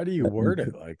 Why do you word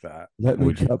it like that? Let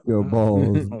me cup your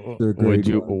balls.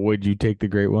 Would you take the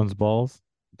great one's balls?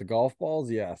 The golf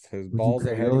balls, yes. His balls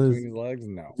are head between his legs,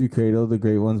 no. Did you cradle the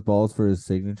great one's balls for his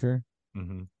signature?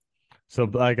 Mm-hmm. So,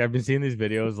 like, I've been seeing these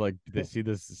videos, like, they see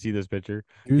this picture.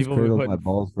 People cradled my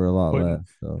balls for a lot less.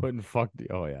 So.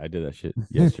 Oh yeah, I did that shit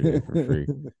yesterday for free.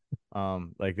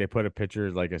 Like they put a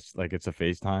picture, like it's a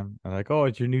FaceTime. I'm like, "Oh,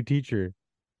 it's your new teacher."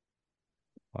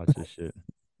 Watch this shit.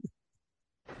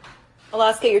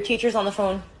 Alaska, your teacher's on the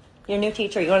phone. Your new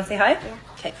teacher. You want to say hi? Yeah.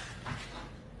 Okay.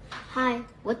 Hi,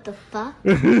 what the fuck?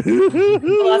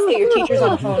 Alaska, your teacher's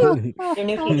on the phone. Your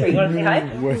new teacher. You want to say hi?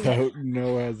 Without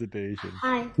no hesitation.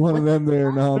 Hi. One of them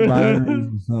there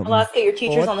non-binary. Alaska, your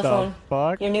teacher's on the phone.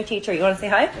 Fuck? Your new teacher. You want to say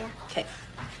hi? Yeah. Okay.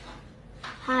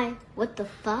 Hi, what the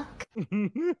fuck?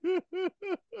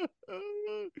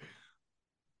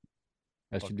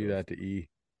 I should do that to E.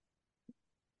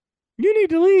 You need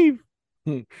to leave.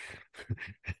 You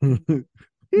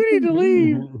need to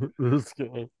leave. This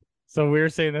guy. So we were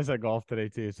saying this at golf today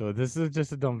too. So this is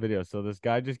just a dumb video. So this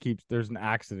guy just there's an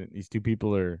accident. These two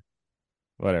people are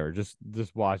whatever. Just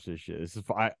watch this shit. This is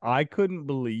I couldn't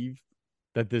believe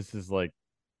that this is like,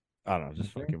 I don't know,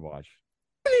 just fucking watch.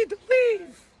 You need to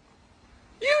leave.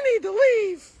 You need to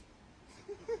leave.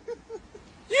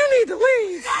 You need to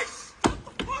leave.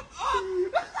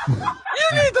 You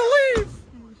need to leave.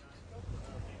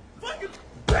 Fucking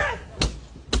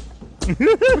What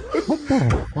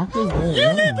the fuck is going You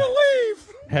on? need to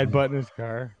leave. Headbutt in his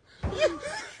car.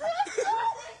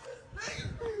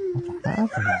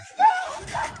 Happening?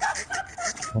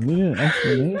 I need an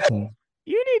explanation.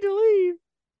 You need to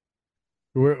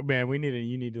leave. Man, we need a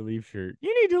 "you need to leave" shirt.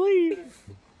 You need to leave.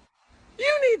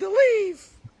 You need to leave.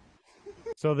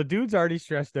 So the dude's already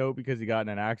stressed out because he got in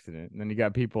an accident, and then you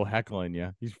got people heckling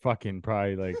you. He's fucking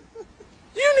probably like,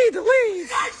 You need to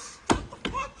leave.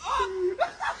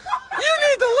 You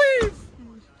need to leave.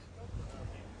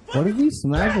 What did he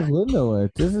smash his window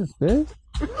with? This is fist?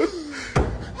 You need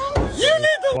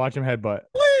to watch him headbutt.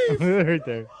 leave. Right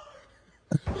there.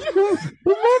 The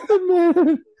Muffin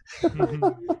Man.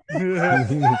 You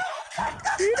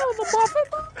know the Muffin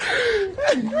Man.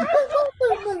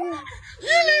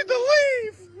 You need to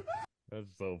leave.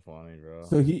 That's so funny, bro.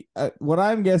 So he, what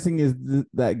I'm guessing is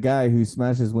that guy who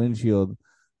smashed his windshield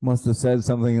must have said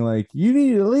something like, "You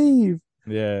need to leave."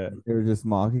 Yeah. They were just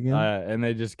mocking him. And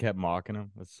they just kept mocking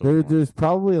him. That's so There's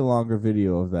probably a longer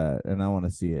video of that, and I want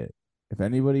to see it. If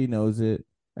anybody knows it,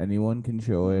 anyone can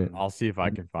show it. I'll see if I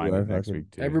can find it next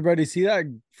week too. Everybody see that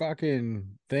fucking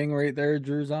thing right there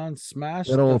Drew's on? Smash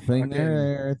That little the thing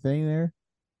fucking- there.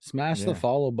 Smash the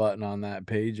follow button on that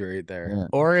page right there. Yeah.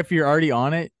 Or if you're already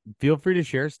on it, feel free to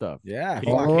share stuff. Yeah.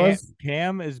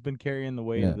 Cam has been carrying the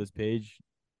weight of this page.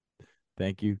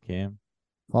 Thank you, Cam.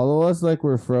 Follow us like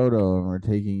we're Frodo and we're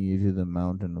taking you to the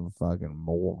mountain of fucking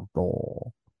Mordor.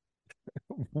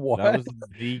 What? That was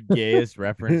the gayest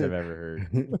reference I've ever heard.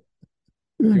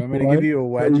 You want me to give you a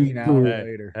wedgie now or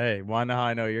later? Hey, wanna know how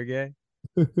I know you're gay?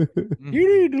 You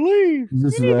need to leave. You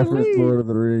just referenced Lord of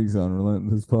the Rings on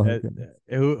Relentless podcast.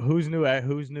 Whose new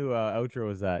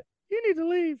outro is that? You need to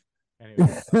leave.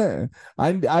 Anyway.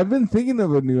 I've been thinking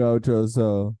of a new outro,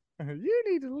 so You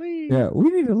need to leave. yeah, we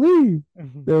need to leave.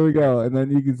 There we go, and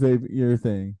then you can say your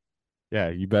thing. Yeah,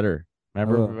 you better.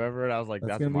 Remember it? I was like,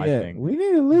 that's gonna my be it. thing. We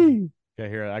need to leave. Okay,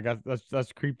 here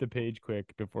let's creep the page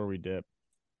quick before we dip.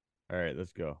 All right,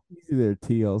 let's go. Easy there,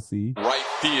 TLC. Right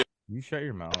field. You shut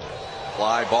your mouth.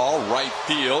 Fly ball, right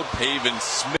field, Pavin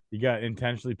Smith. He got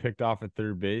intentionally picked off at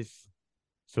third base,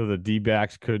 so the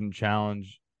D-backs couldn't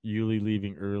challenge Yuli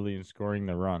leaving early and scoring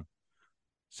the run.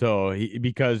 So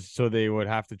they would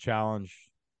have to challenge,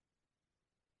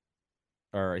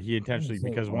 or he intentionally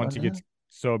once he gets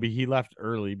he left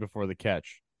early before the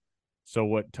catch. So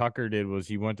what Tucker did was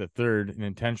he went to third and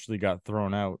intentionally got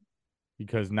thrown out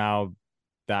because now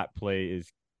that play is,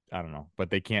 I don't know, but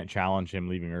they can't challenge him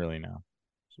leaving early now.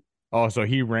 So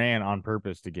he ran on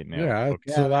purpose to get nailed.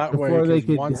 Yeah, so that way before they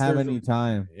could have any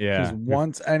time. Yeah, because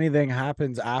once anything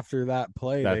happens after that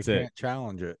play, That's they it. can't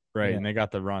challenge it. Right, Yeah. and they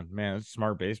got the run. Man, it's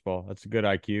smart baseball. That's a good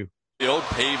IQ. Field,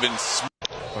 Pavin Smith.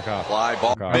 Fuck off. Fly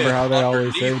ball. Fuck off. Remember how they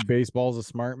always say Underneath. baseball's a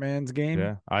smart man's game?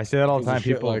 Yeah, I say that all the Because time. of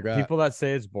shit People like that. people that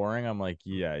say it's boring, I'm like,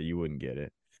 yeah, you wouldn't get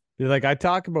it. They're like, I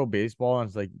talk about baseball, and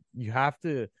it's like you have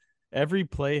to. Every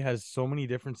play has so many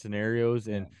different scenarios,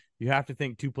 and you have to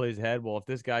think 2 plays ahead. Well, if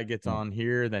this guy gets on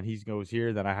here, then he goes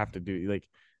here, then I have to do like.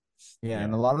 Yeah,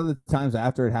 and a lot of the times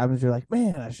after it happens, you're like,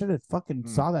 man, I should have fucking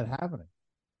saw that happening.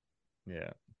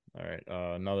 Yeah. All right.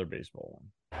 Another baseball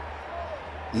one.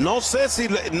 No sé,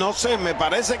 me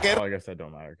parece que. Oh, I guess that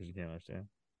don't matter because you can't understand.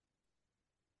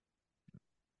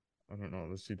 I don't know.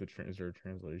 Let's see is there a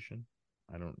translation?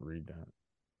 I don't read that.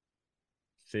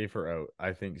 Safe or out?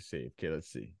 I think safe. Okay, let's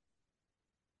see.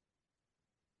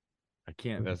 I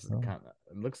can't. That's kind of.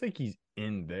 It looks like he's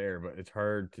in there, but it's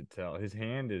hard to tell. His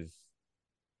hand is.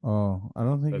 Oh, I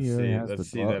don't think Let's he really see- has let's the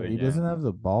see ball. that He again. doesn't have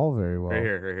the ball very well. Right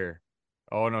here.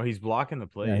 Oh no, he's blocking the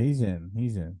play. Yeah, he's in.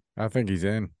 He's in. I think he's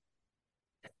in.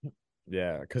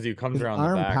 Yeah, because he comes His around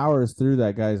arm the back. powers through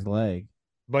that guy's leg.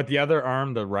 But the other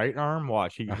arm, the right arm,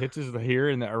 watch. He hits his here,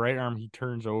 and the right arm he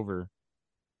turns over.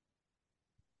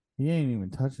 He ain't even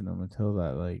touching him until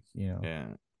that, like, you know. Yeah.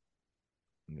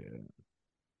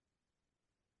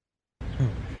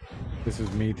 This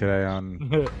is me today on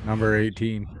number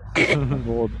 18.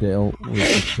 Bull dealt with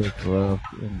the kick left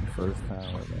in the first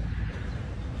time.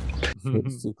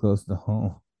 It's too close to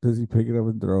home. Does he pick it up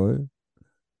and throw it?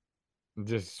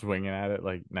 Just swinging at it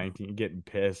like 19, getting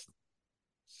pissed.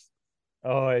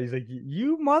 Oh, he's like,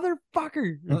 you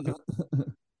motherfucker. It's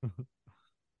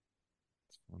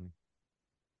funny.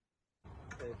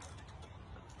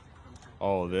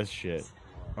 Oh, this shit.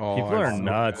 Oh, People are it's so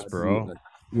nuts, bro.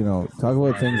 You know, talk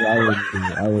about things I wouldn't do.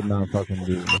 I would not fucking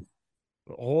do.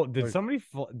 Oh, did somebody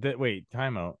wait,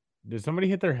 timeout. Did somebody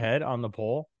hit their head on the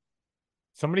pole?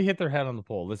 Somebody hit their head on the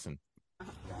pole. Listen.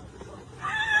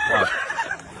 Watch.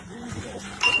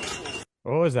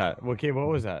 What was that? Okay, what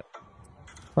was that?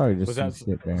 Probably just Was some that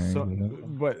shit bearing. so, you know?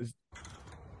 what?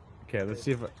 Okay, let's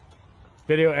see if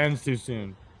Video ends too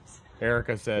soon.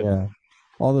 Erica said. Yeah.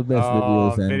 All the best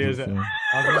videos end too videos. soon.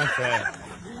 I was gonna say.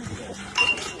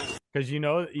 Because you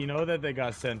know that they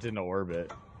got sent into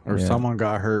orbit. Or someone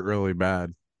got hurt really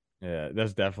bad. Yeah,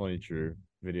 that's definitely true.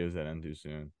 Videos that end too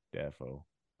soon. Defo.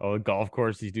 Oh, the golf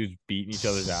course, these dudes beating each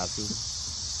other's asses.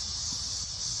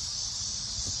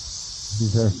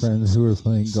 These are friends who are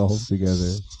playing golf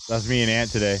together. That's me and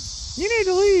Ant today. You need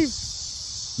to leave.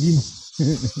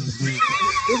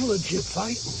 It's a legit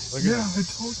fight. Yeah, I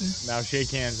told you. Now shake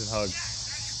hands and hug.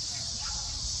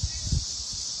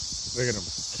 Look at him.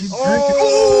 Keep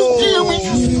drinking. Damn it,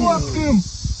 you swapped him.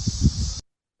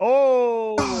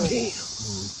 Oh.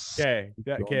 Okay,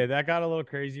 that got a little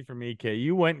crazy for me. Okay,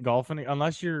 you went golfing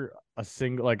unless you're a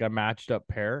single, like a matched up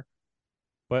pair.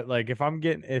 But like if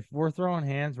we're throwing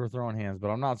hands, we're throwing hands. But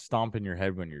I'm not stomping your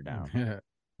head when you're down.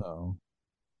 So,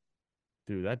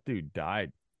 dude, that dude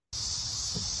died.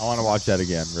 I want to watch that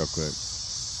again real quick.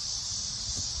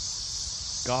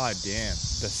 God damn,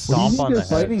 the stomp on the head.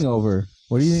 Fighting over?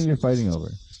 What do you think they're fighting over?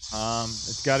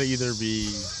 It's got to either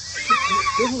be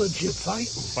It's a legit fight.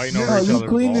 fighting over each other. You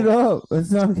cleaned it up.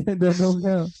 It's not good. That don't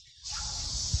count.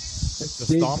 The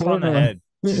stomp on the head.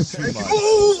 Just too much.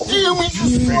 Oh, damn it,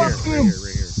 you swapped him.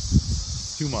 Right here.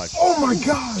 Too much. Oh my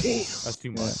god. That's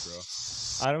too much, bro.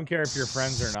 I don't care if you're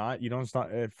friends or not. You don't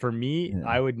stomp. For me,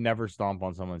 I would never stomp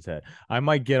on someone's head. I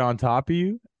might get on top of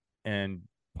you and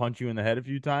punch you in the head a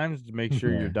few times to make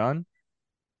sure you're done.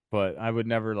 But I would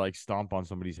never like stomp on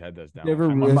somebody's head that's down. Never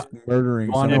risk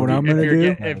murdering someone.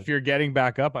 If you're getting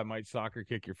back up, I might soccer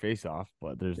kick your face off.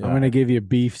 But there's I'm gonna give you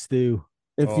beef stew.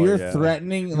 If you're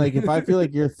threatening, like if I feel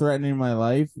like you're threatening my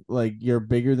life, like you're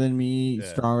bigger than me,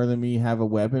 stronger than me, have a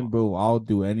weapon, boo, I'll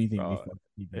do anything.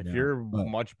 If you're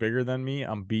much bigger than me,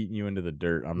 I'm beating you into the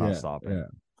dirt. I'm not stopping. Yeah.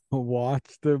 Watch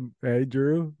hey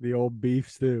Drew, the old beef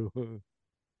stew.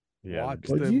 Yeah. Watch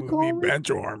the movie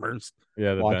Benchwarmers.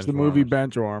 Yeah, watch the movie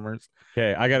Benchwarmers.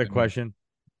 Okay, I got a question.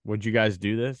 Would you guys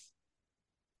do this?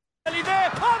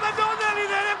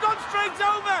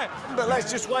 But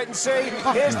let's just wait and see.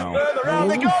 Here's the further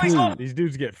round they go. These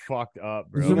dudes get fucked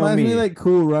up, bro. This reminds me like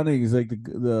Cool Runnings, like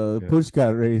the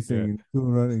pushcart racing.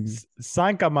 Cool Runnings.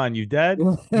 Sankaman, you dead?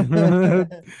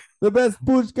 The best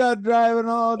pushcart drive in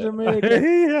all Jamaica.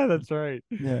 Yeah, that's right.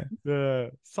 Yeah.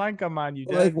 The Sankaman, you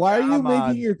dead? Like, why are you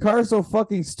making your car so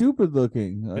fucking stupid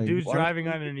looking? The like, dude's driving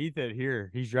underneath it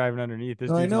here. He's driving underneath. This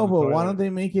I know, but why don't they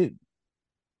make it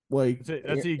like that's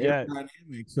what you get.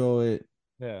 So it.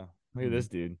 Yeah. Look at this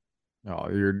dude. Oh,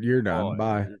 you're done.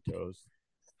 Bye.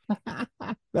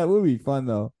 That would be fun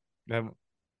though.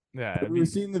 Yeah. Have you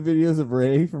seen the videos of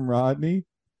Ray from Rodney?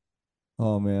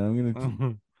 Oh man, I'm gonna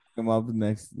come up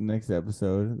next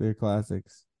episode. They're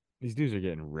classics. These dudes are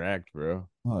getting wrecked, bro.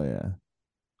 Oh yeah.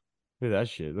 Look at that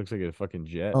shit. It looks like a fucking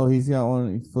jet. Oh, he's got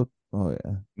one. He flipped. Oh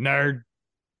yeah. Nerd.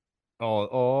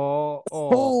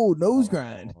 Oh, nose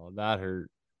grind. Oh, that hurt.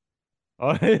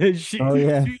 Oh,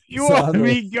 yeah. You want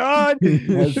me, God?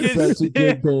 That's such a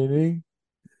good painting.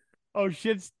 Oh,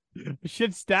 shit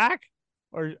stack?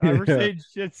 Or I was saying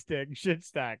shit stick, shit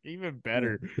stack. Even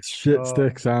better. Shit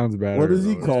stick sounds better. What does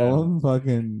he call him?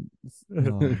 Fucking.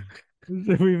 Oh.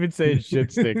 We've been saying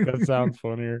shit stick. That sounds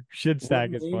funnier. Shit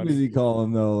stack is funny. What does he call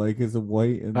him though? Like it's a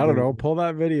white. And I don't know. Pull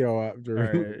that video up, Drew.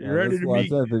 Right, you ready to watch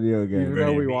that video again? Even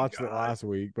though we watched it last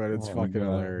week, but it's fucking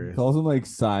hilarious. He calls him like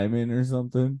Simon or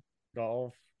something.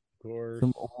 Golf course.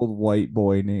 Some old white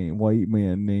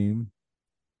man name.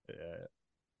 Yeah.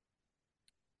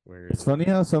 It's funny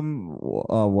how some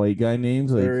white guy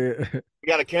names like. We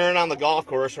got a Karen on the golf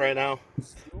course right now.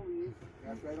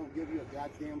 After I don't give you a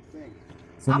goddamn thing.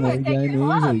 Some white guy names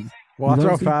like. Watch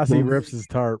how fast he rips his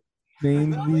tarp.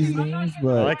 Names these names,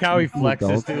 but I like how he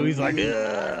flexes too. He's like,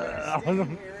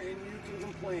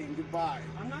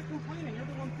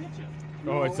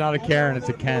 oh, it's not a Karen, it's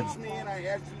a Ken.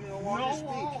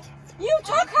 You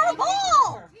took her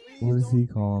ball! What does he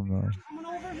call him though?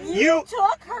 You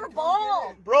took her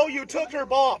ball! Bro, you took her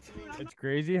ball! It's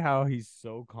crazy how he's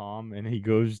so calm and he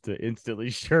goes to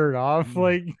instantly shirt off.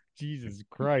 Like, Jesus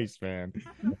Christ, man.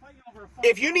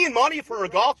 If you need money for a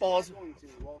golf balls,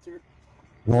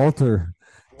 Walter.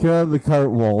 Get out of the cart,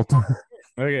 Walter.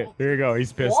 Okay, here you go.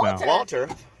 He's pissed now. Walter.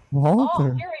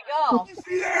 Oh, here we go. You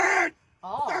see that?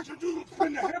 Oh. That's what you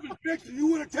spend the heavens, bitch, and you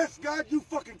want to test God? You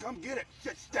fucking come get it,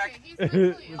 shit stack.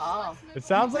 Oh. It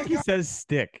sounds like he says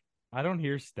stick. I don't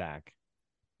hear stack.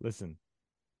 Listen.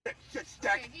 Shit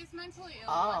stack.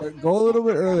 Oh. Go a little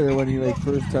bit earlier when he like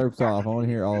first tarps off. I want to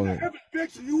hear all of it. Heavens,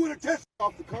 bitch, and you want to test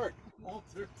off the cart.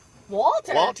 Walter?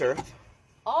 Walter.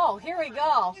 Oh, here we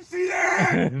go. You see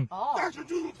that? Oh. That's what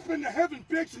you spend been to heaven,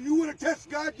 bitch, and you want to test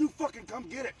God, you fucking come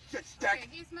get it, shit stack. Okay,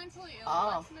 he's mentally ill.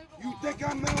 Oh. You think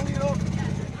I'm mentally ill?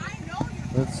 I know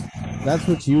you. That's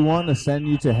what you want to send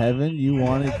you to heaven. You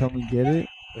want to come and get it.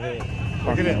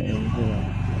 Look at it.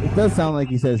 It does sound like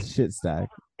he says shit stack.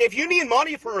 If you need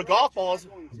money for golf balls,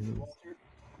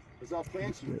 It's all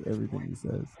fancy. Everything he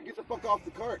says. Get the fuck off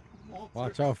the cart.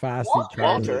 Watch how fast he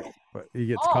charges, but he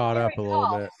gets caught up a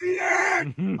little bit. See that?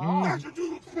 That's what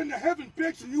you been to heaven,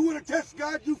 bitch, and you want to test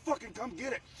God, you fucking come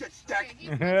get it, shit stack.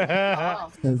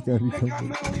 That's gotta be Think I'm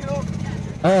mentally ill?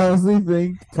 I honestly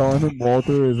think calling him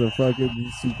Walter is a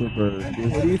fucking super bird.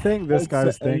 What do you think this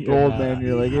guy's thinking? Old man,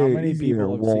 you're like, how hey, many people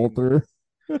have Walter?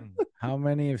 How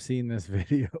many have seen this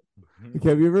video? Like,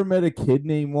 have you ever met a kid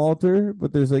named Walter?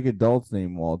 But there's like adults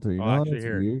named Walter. You know, actually, that's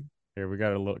here, weird. here we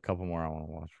got a couple more I want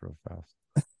to watch real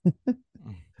fast.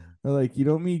 Or like, you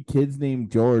don't meet kids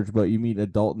named George, but you meet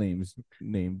adult names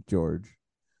named George.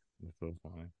 That's so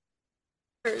funny.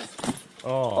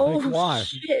 Oh, like why?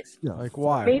 Shit. Like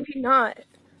why? Maybe not.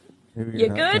 Maybe You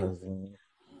not good? Tarzan.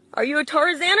 Are you a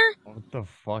Tarzaner? What the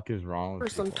fuck is wrong Or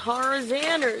with some people?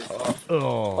 Tarzaners?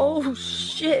 Oh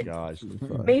Shit. gosh.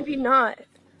 Maybe not.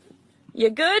 You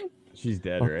good? She's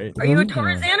dead, right? Are you a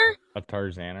Tarzaner? A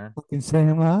Tarzaner? Fucking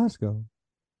Sam Lasco.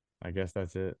 I guess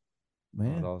that's it.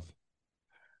 Man. What else?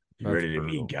 You That's ready to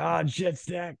brutal. meet God, shit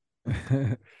stack?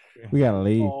 We gotta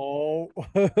leave. Oh.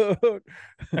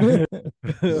 See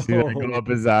that go up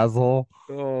his asshole?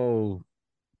 Oh.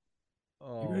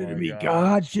 You ready to meet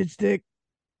God, shit stick?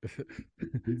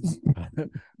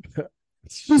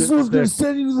 This one's gonna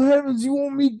send you to the heavens. You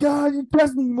want me, God? You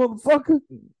test me, you motherfucker.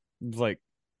 It's like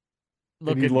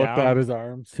Did he looking look down. at his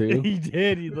arms too? He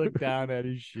did. He looked down at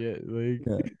his shit. Like,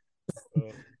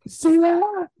 See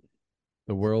that?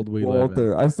 The world we live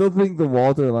Walter. I still think the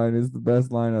Walter line is the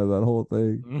best line of that whole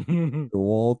thing. The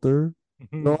Walter.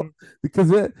 No,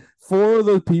 because four of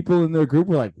the people in their group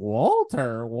were like,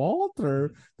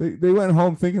 Walter. They went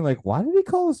home thinking, like, why did he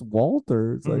call us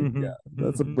Walter? It's like, yeah,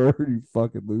 that's a bird, you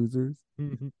fucking losers.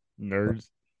 nerds.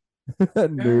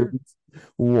 Nerds.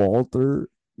 Walter.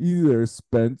 Either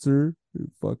Spencer.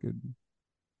 You fucking.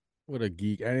 What a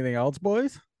geek. Anything else,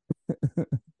 boys?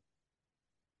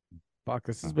 Fuck,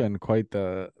 this has been quite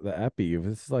the epi.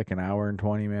 This is like an hour and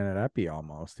 20-minute epi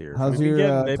almost here. How's They've been your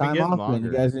getting- they've been time getting off? Man? You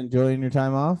longer. guys enjoying your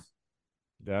time off?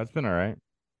 Yeah, it's been all right.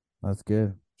 That's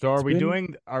good. So It's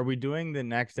been- are we doing the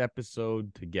next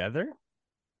episode together?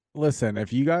 Listen,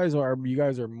 if you guys are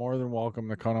more than welcome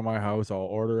to come to my house. I'll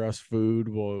order us food.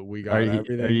 We got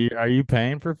everything. Are you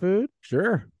paying for food?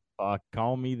 Sure.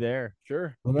 Call me there.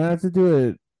 Sure. We're gonna have to do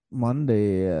it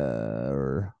Monday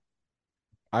or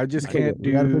I just We gotta can't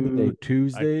pick a do date.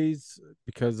 Tuesdays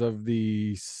because of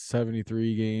the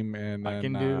 73 game, and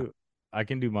then I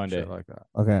can do Monday. shit like that.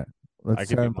 okay. Let's I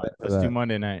can try do and plan for let's do that.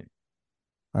 Monday night.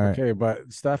 All right. Okay,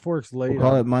 but Steph works late. We'll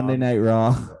call it Monday Night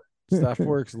Raw. Steph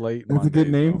works late. That's a good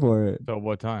Mondays, name though. for it. So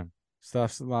what time?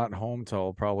 Steph's not home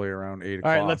till probably around 8 All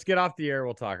o'clock. right, let's get off the air.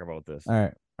 We'll talk about this. All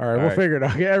right. All right, All we'll right. figure it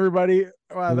out. Okay, everybody.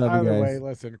 Well, love you either way, guys.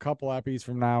 listen, a couple eppies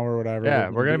from now or whatever. Yeah,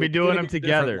 we're gonna be it's doing gonna them be a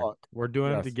different together. look. We're doing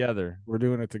them Yes. together. We're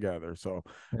doing it together. So,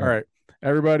 Yeah. all right,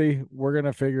 everybody, we're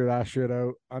gonna figure that shit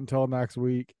out. Until next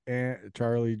week, and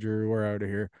Charlie, Drew, we're out of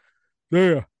here.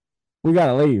 Yeah. We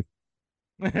gotta leave.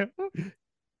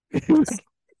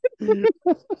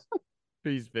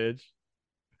 Peace, bitch.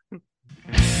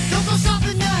 Don't go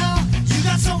stopping now. You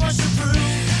got so much to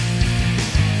prove.